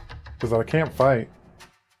because I can't fight.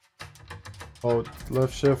 Hold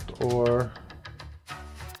left shift or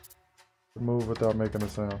move without making a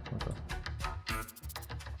sound. Okay.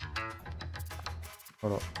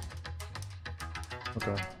 Hold up.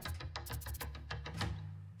 Okay.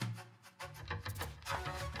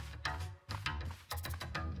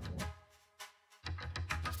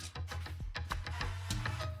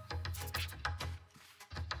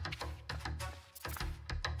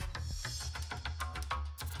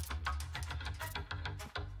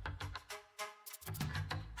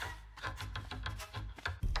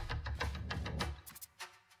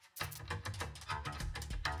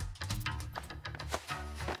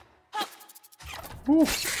 Whew.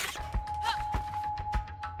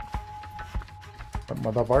 That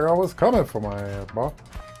motherfucker was coming for my ass, boy.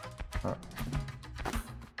 Right.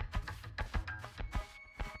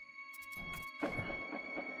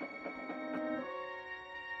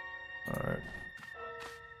 Alright.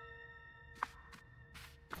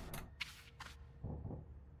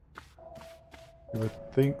 You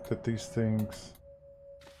would think that these things...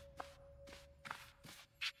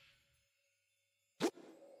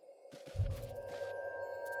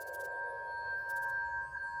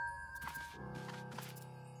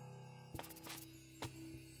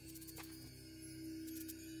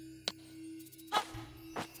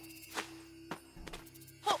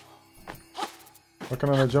 Why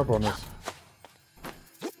can I not jump on this?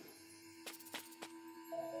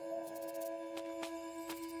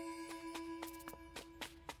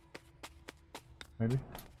 Maybe?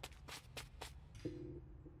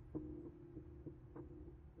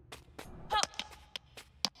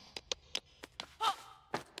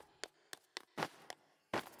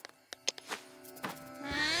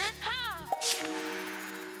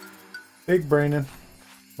 Big braining.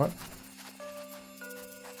 What?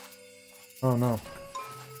 Oh no.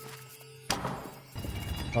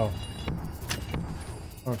 Oh.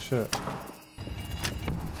 Oh shit.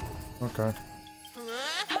 Okay.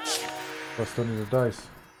 I still need a dice.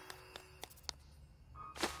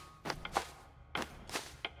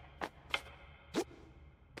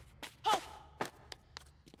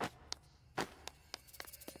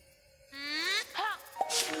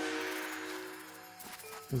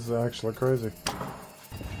 This is actually crazy.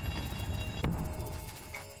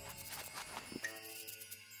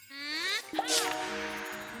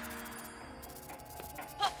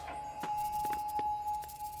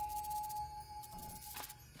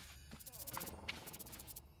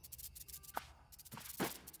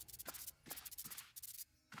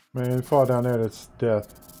 Man, you fall down there, that's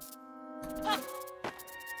death.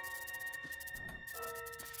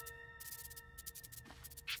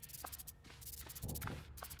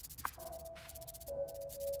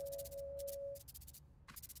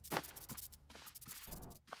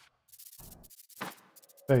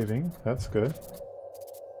 Saving, that's good.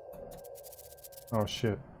 Oh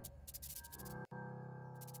shit.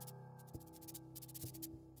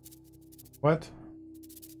 What?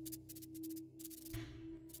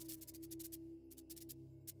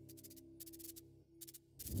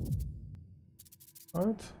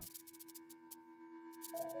 What?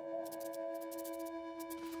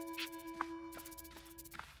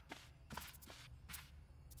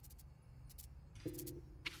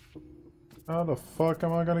 How the fuck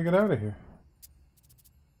am I gonna get out of here?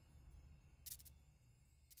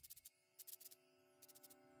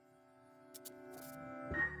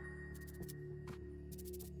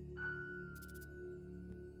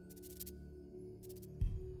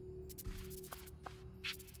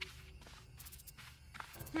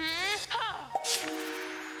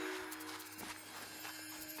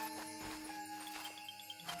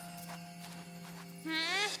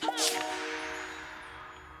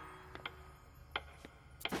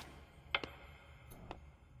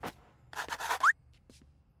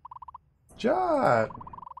 Jot!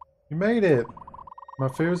 You made it! My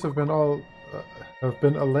fears have been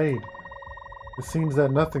allayed. It seems that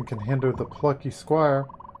nothing can hinder the plucky Squire.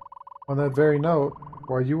 On that very note,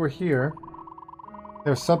 while you were here,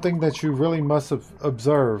 there's something that you really must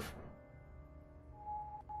observe.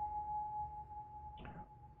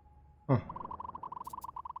 Huh.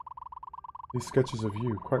 These sketches of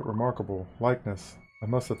you, quite remarkable. Likeness, I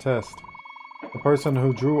must attest. The person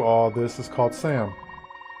who drew all this is called Sam.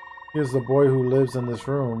 He is the boy who lives in this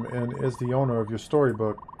room and is the owner of your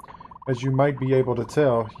storybook. As you might be able to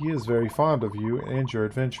tell, he is very fond of you and your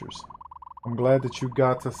adventures. I'm glad that you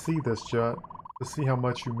got to see this, Jot, to see how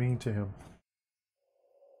much you mean to him.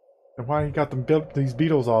 And why he got these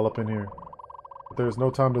beetles all up in here. But there's no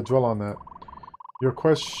time to dwell on that. Your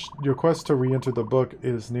quest to re-enter the book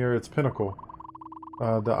is near its pinnacle.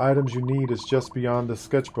 The items you need is just beyond the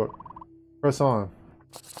sketchbook. Press on.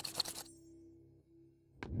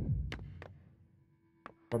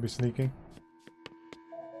 I'll be sneaking.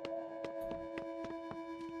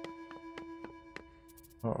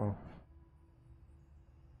 Uh-oh.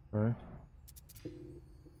 Okay.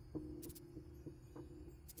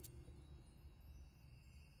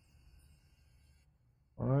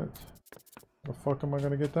 Alright. The fuck am I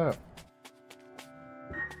gonna get that?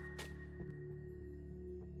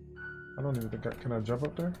 I don't even think can I jump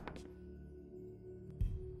up there?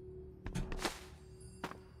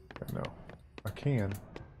 Okay, no. I can.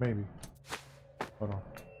 Maybe. Hold on.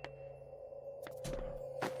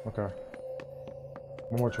 Okay.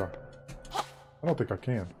 One more try. I don't think I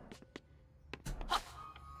can.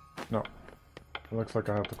 No. It looks like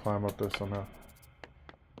I have to climb up there somehow.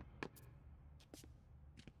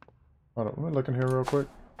 Hold on, let me look in here real quick.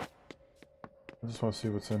 I just want to see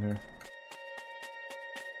what's in here.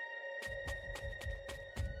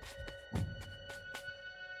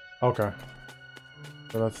 Okay.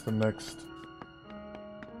 So that's the next.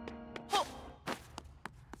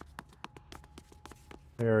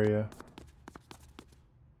 Area.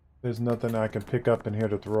 There's nothing I can pick up in here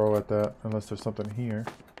to throw at that unless there's something here.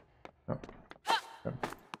 No. Okay.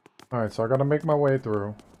 Alright, so I gotta make my way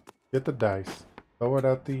through. Get the dice. Throw it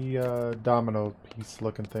at the domino piece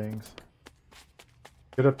looking things.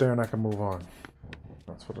 Get up there and I can move on.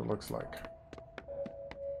 That's what it looks like.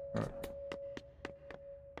 Alright.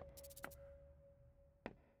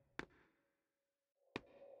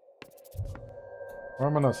 Why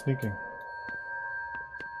am I not sneaking?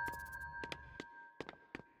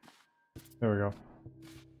 There we go.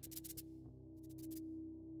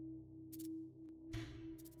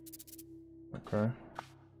 Okay.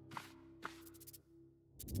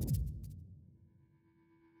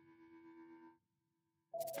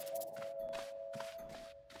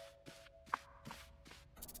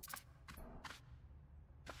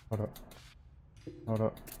 Hold up. Hold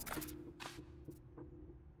up.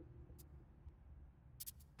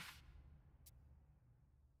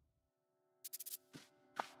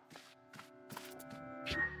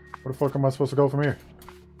 Where the fuck am I supposed to go from here?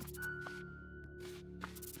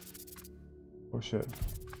 Oh shit.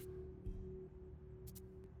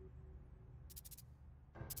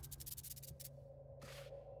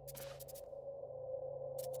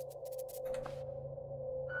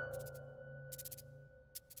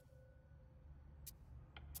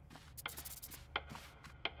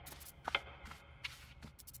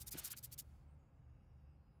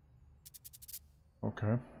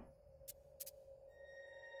 Okay.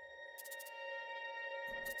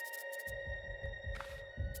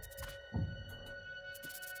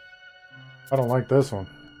 I don't like this one.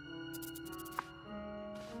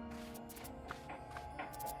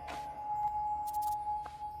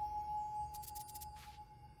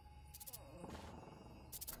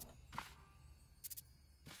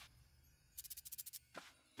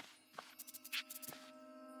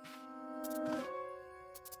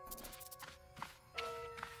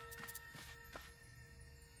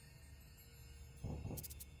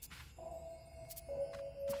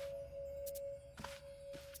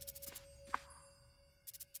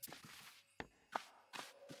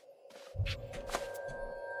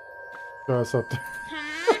 Guys up there.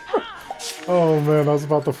 Oh man, I was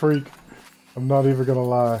about to freak. I'm not even gonna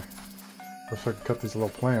lie. Wish I could cut these little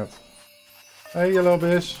plants. Hey, you little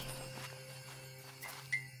bitch.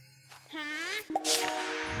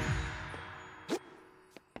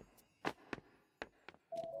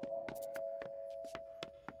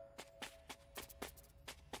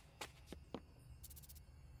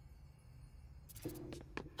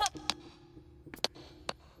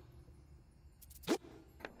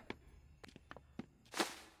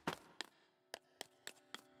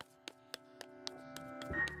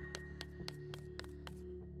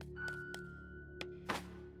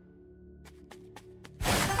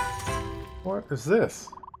 What is this?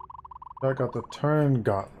 I got the turn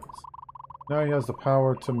gauntlets. Now he has the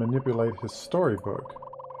power to manipulate his storybook.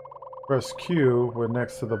 Press Q when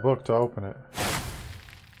next to the book to open it.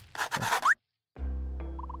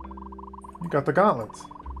 You got the gauntlets.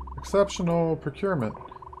 Exceptional procurement.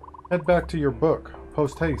 Head back to your book,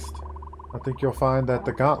 post haste. I think you'll find that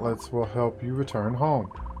the gauntlets will help you return home.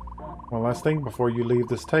 One last thing before you leave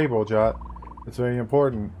this table, Jot. It's very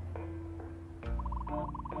important.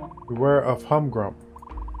 Beware of Humgrump.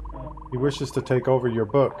 He wishes to take over your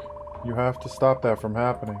book. You have to stop that from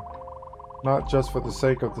happening. Not just for the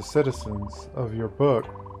sake of the citizens of your book,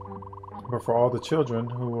 but for all the children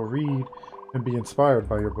who will read and be inspired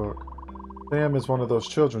by your book. Sam is one of those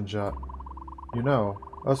children, Jot. You know,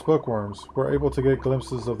 us bookworms, we're able to get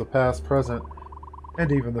glimpses of the past, present,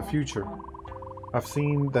 and even the future. I've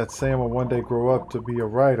seen that Sam will one day grow up to be a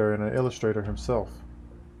writer and an illustrator himself.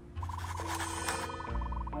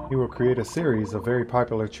 He will create a series of very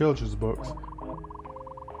popular children's books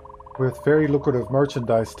with very lucrative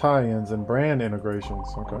merchandise tie-ins and brand integrations.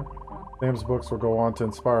 Okay. Sam's books will go on to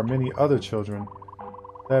inspire many other children.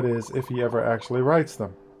 That is, if he ever actually writes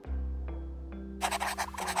them.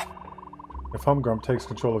 If Humgrump takes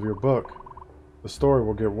control of your book, the story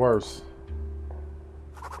will get worse.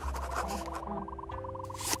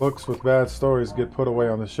 Books with bad stories get put away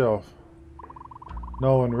on the shelf.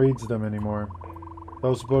 No one reads them anymore.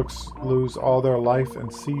 Those books lose all their life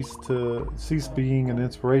and cease being an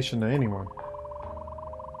inspiration to anyone.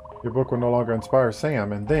 Your book will no longer inspire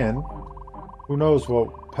Sam, and then who knows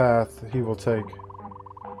what path he will take.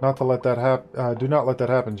 Not to let that do not let that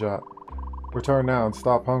happen, Jot. Return now and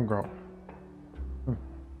stop Humgrump.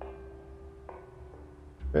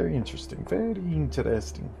 Very interesting. Very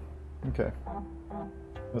interesting. Okay.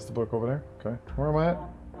 That's the book over there. Okay. Where am I at?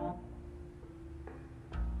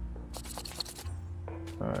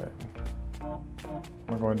 Alright.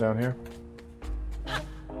 I'm going down here.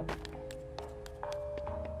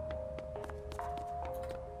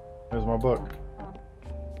 There's my book.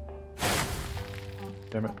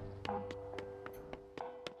 Damn it.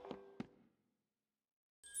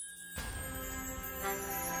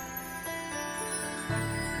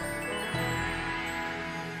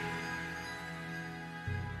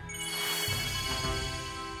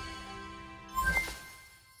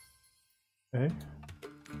 Okay.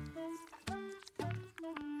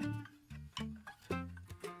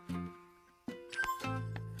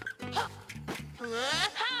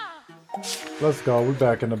 Let's go. We're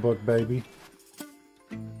back in the book, baby.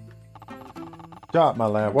 Jot, my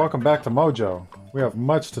lad. Welcome back to Mojo. We have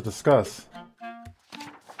much to discuss.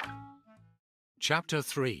 Chapter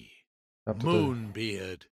 3.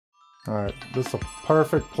 Moonbeard. Alright, this is a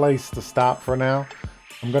perfect place to stop for now.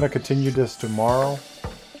 I'm going to continue this tomorrow.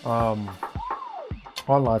 On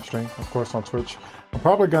live stream, of course on Twitch. I'm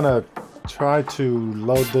probably going to try to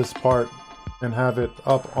load this part and have it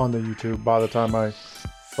up on the YouTube by the time I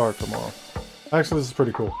start tomorrow. Actually, this is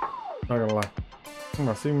pretty cool. Not gonna lie.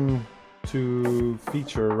 I seem to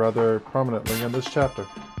feature rather prominently in this chapter.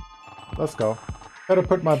 Let's go. Better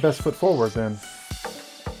put my best foot forward then.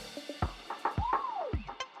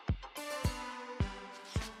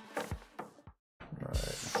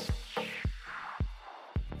 Alright.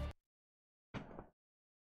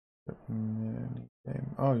 Skip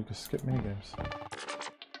minigame. Oh, you can skip minigames.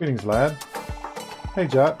 Greetings, lad. Hey,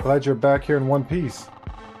 Jot. Glad you're back here in one piece.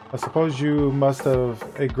 I suppose you must have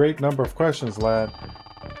a great number of questions, lad.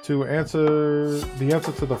 The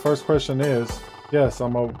answer to the first question is, yes,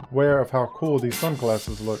 I'm aware of how cool these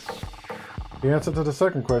sunglasses look. The answer to the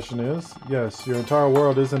second question is, yes, your entire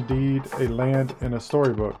world is indeed a land in a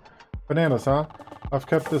storybook. Bananas, huh? I've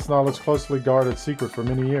kept this knowledge closely guarded secret for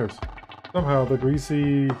many years. Somehow the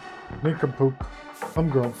greasy nincompoop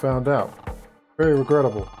Humgrum found out. Very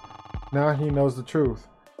regrettable. Now he knows the truth.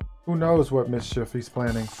 Who knows what mischief he's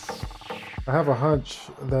planning? I have a hunch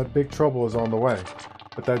that big trouble is on the way.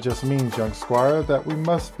 But that just means, young Squire, that we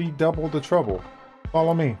must be double the trouble.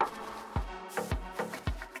 Follow me.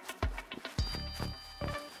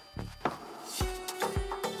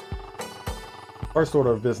 First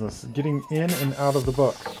order of business, getting in and out of the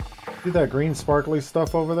book. See that green sparkly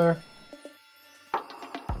stuff over there?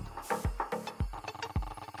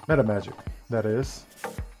 Meta magic, that is.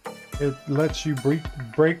 It lets you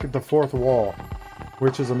break the fourth wall,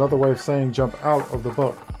 which is another way of saying jump out of the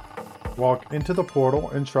book. Walk into the portal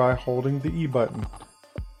and try holding the E button.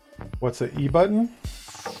 What's an E button?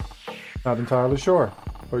 Not entirely sure,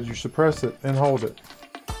 but you should press it and hold it.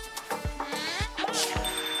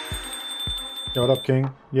 Yo, what up, King?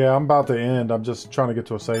 Yeah, I'm about to end. I'm just trying to get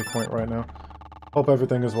to a save point right now. Hope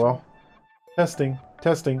everything is well. Testing.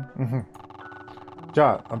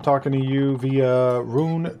 Jot, I'm talking to you via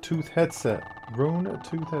Rune Tooth headset. Rune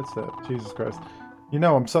Tooth headset. Jesus Christ. You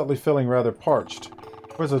know, I'm subtly feeling rather parched.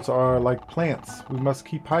 Wizards are like plants. We must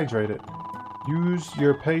keep hydrated. Use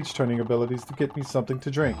your page-turning abilities to get me something to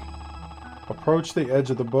drink. Approach the edge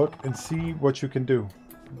of the book and see what you can do.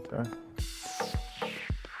 Okay.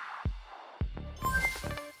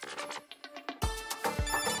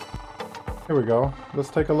 Here we go. Let's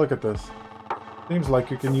take a look at this. Seems like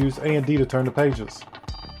you can use A and D to turn the pages.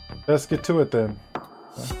 Let's get to it then.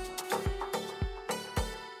 Okay.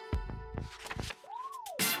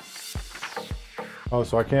 Oh,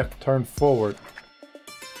 so I can't turn forward.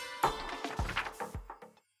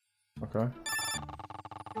 Okay.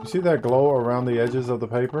 You see that glow around the edges of the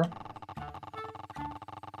paper?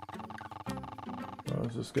 I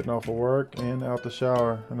was just getting off of work and out the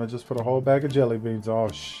shower, and I just put a whole bag of jelly beans. Oh,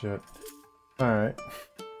 shit. Alright.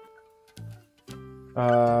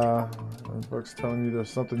 The book's telling you there's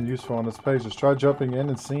something useful on this page. Just try jumping in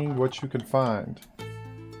and seeing what you can find.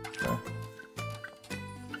 Okay.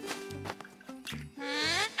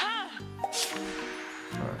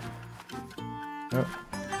 Yep.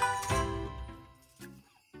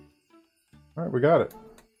 Alright, we got it.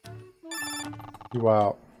 You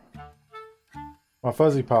out. My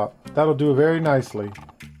fuzzy pop. That'll do very nicely.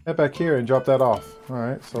 Head back here and drop that off.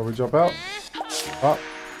 Alright, so we jump out. Up.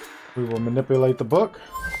 We will manipulate the book.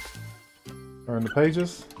 Turn the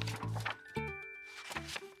pages.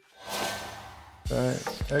 Okay,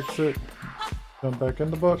 exit. Jump back in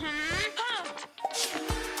the book.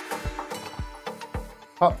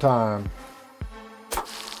 Pop time.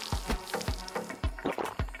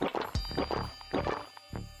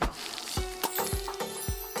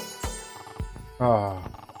 Ah,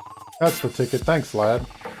 that's the ticket. Thanks, lad.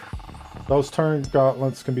 Those turn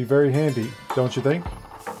gauntlets can be very handy, don't you think?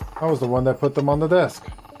 I was the one that put them on the desk.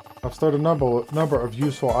 I've stored a number of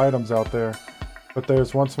useful items out there, but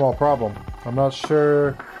there's one small problem. I'm not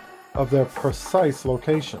sure of their precise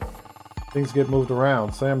location. Things get moved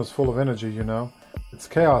around. Sam is full of energy, you know. It's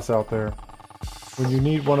chaos out there. When you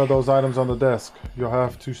need one of those items on the desk, you'll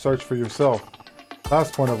have to search for yourself.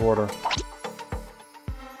 Last point of order.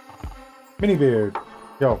 Minibeard.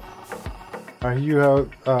 Yo. I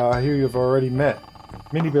hear you've already met.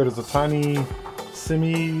 Minibeard is a tiny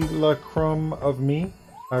simulacrum of me.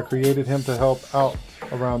 I created him to help out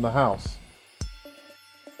around the house.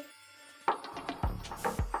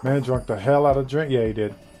 Man drunk the hell out of drink. Yeah, he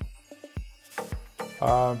did.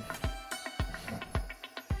 Let's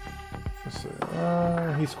see.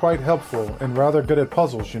 He's quite helpful and rather good at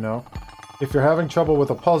puzzles, you know. If you're having trouble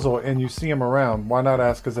with a puzzle and you see him around, why not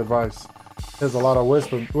ask his advice? There's a lot of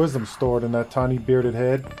wisdom stored in that tiny bearded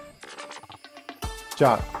head.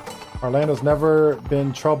 Jot. Orlando's never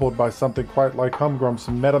been troubled by something quite like Humgrum's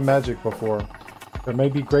meta magic before. There may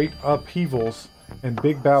be great upheavals and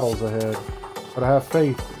big battles ahead, but I have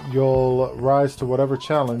faith you'll rise to whatever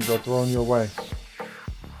challenge are thrown your way.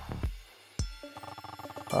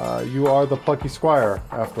 You are the Plucky Squire,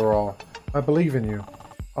 after all. I believe in you.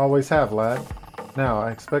 Always have, lad. Now, I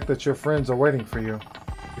expect that your friends are waiting for you.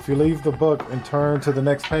 If you leave the book and turn to the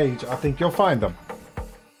next page, I think you'll find them.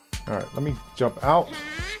 Alright, let me jump out.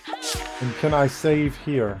 And can I save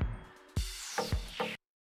here?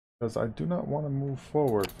 Because I do not want to move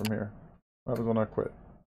forward from here. That was when I quit.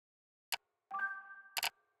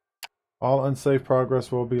 All unsafe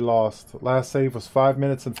progress will be lost. Last save was 5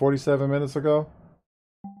 minutes and 47 minutes ago.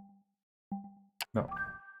 No.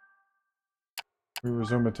 We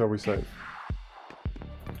resume until we save.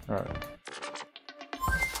 Alright.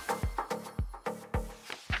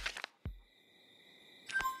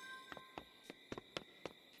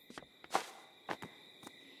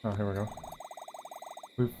 Oh, here we go.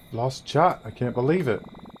 We've lost Jot. I can't believe it.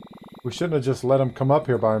 We shouldn't have just let him come up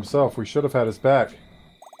here by himself. We should have had his back.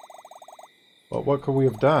 But what could we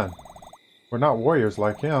have done? We're not warriors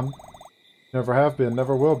like him. Never have been,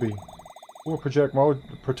 never will be. We'll protect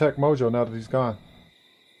Mojo now that he's gone.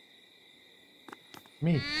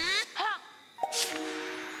 Me.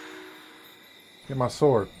 Get my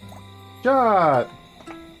sword. Jot!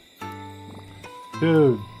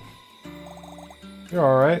 Dude. You're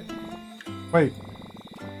alright. Wait.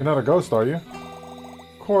 You're not a ghost, are you?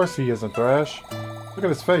 Of course he isn't, Thrash. Look at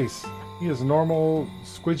his face. He has a normal,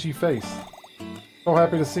 squidgy face. So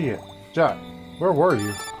happy to see it. Jot, where were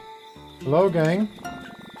you? Hello, gang.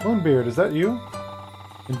 Moonbeard, is that you?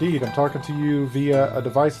 Indeed, I'm talking to you via a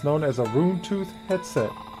device known as a rune-tooth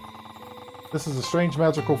headset. This is a strange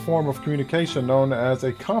magical form of communication known as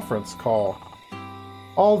a conference call.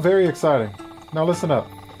 All very exciting. Now listen up.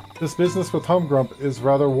 This business with Humgrump is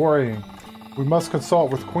rather worrying. We must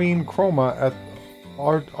consult with Queen Chroma at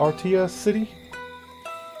Artia City.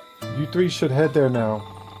 You three should head there now.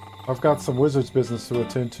 I've got some wizard's business to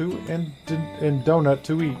attend to and donut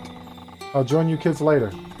to eat. I'll join you kids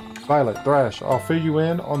later. Violet, Thrash, I'll fill you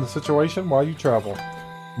in on the situation while you travel.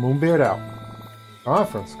 Moonbeard out.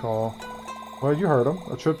 Conference call? Well, you heard him.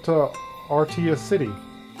 A trip to Artia City,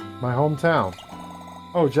 my hometown.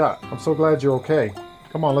 Oh, Jot, I'm so glad you're okay.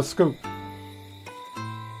 Come on, let's scoot.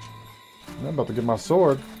 I'm about to get my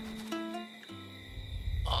sword.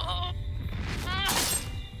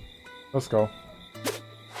 Let's go.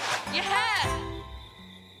 Yeah.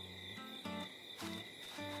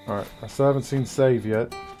 Alright, I still haven't seen save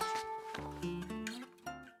yet.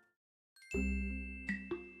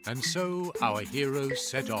 And so our heroes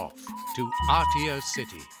set off to Artia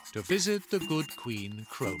City to visit the good Queen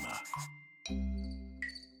Chroma.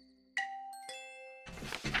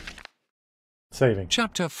 Saving.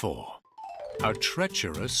 Chapter 4. A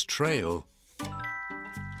Treacherous Trail.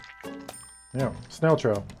 Yeah, snail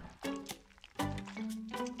trail.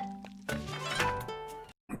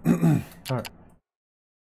 Alright.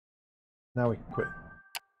 Now we can quit.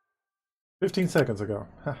 15 seconds ago.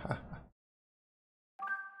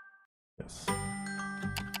 Yes.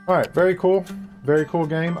 Alright, very cool. Very cool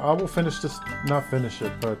game. I will finish this, not finish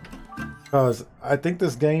it, but because I think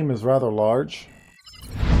this game is rather large.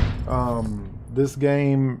 This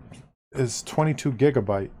game is 22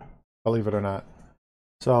 gigabyte, believe it or not.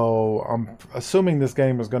 So I'm assuming this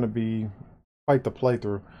game is going to be quite the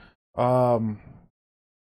playthrough.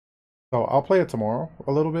 So I'll play it tomorrow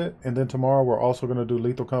a little bit, and then tomorrow we're also going to do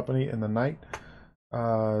Lethal Company in the night.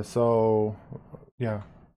 So yeah,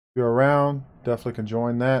 if you're around, definitely can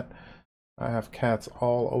join that. I have cats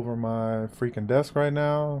all over my freaking desk right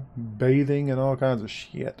now, bathing and all kinds of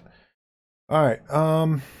shit. All right,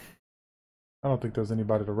 I don't think there's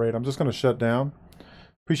anybody to raid. I'm just going to shut down.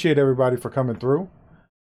 Appreciate everybody for coming through.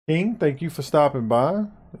 King, thank you for stopping by.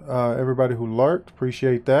 Everybody who lurked,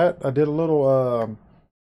 appreciate that. I did a little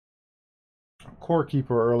Core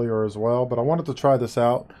Keeper earlier as well, but I wanted to try this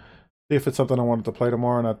out, see if it's something I wanted to play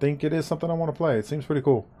tomorrow, and I think it is something I want to play. It seems pretty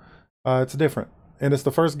cool. It's different, and it's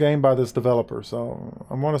the first game by this developer, so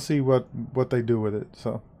I want to see what they do with it.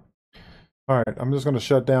 So, all right, I'm just going to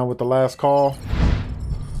shut down with the last call.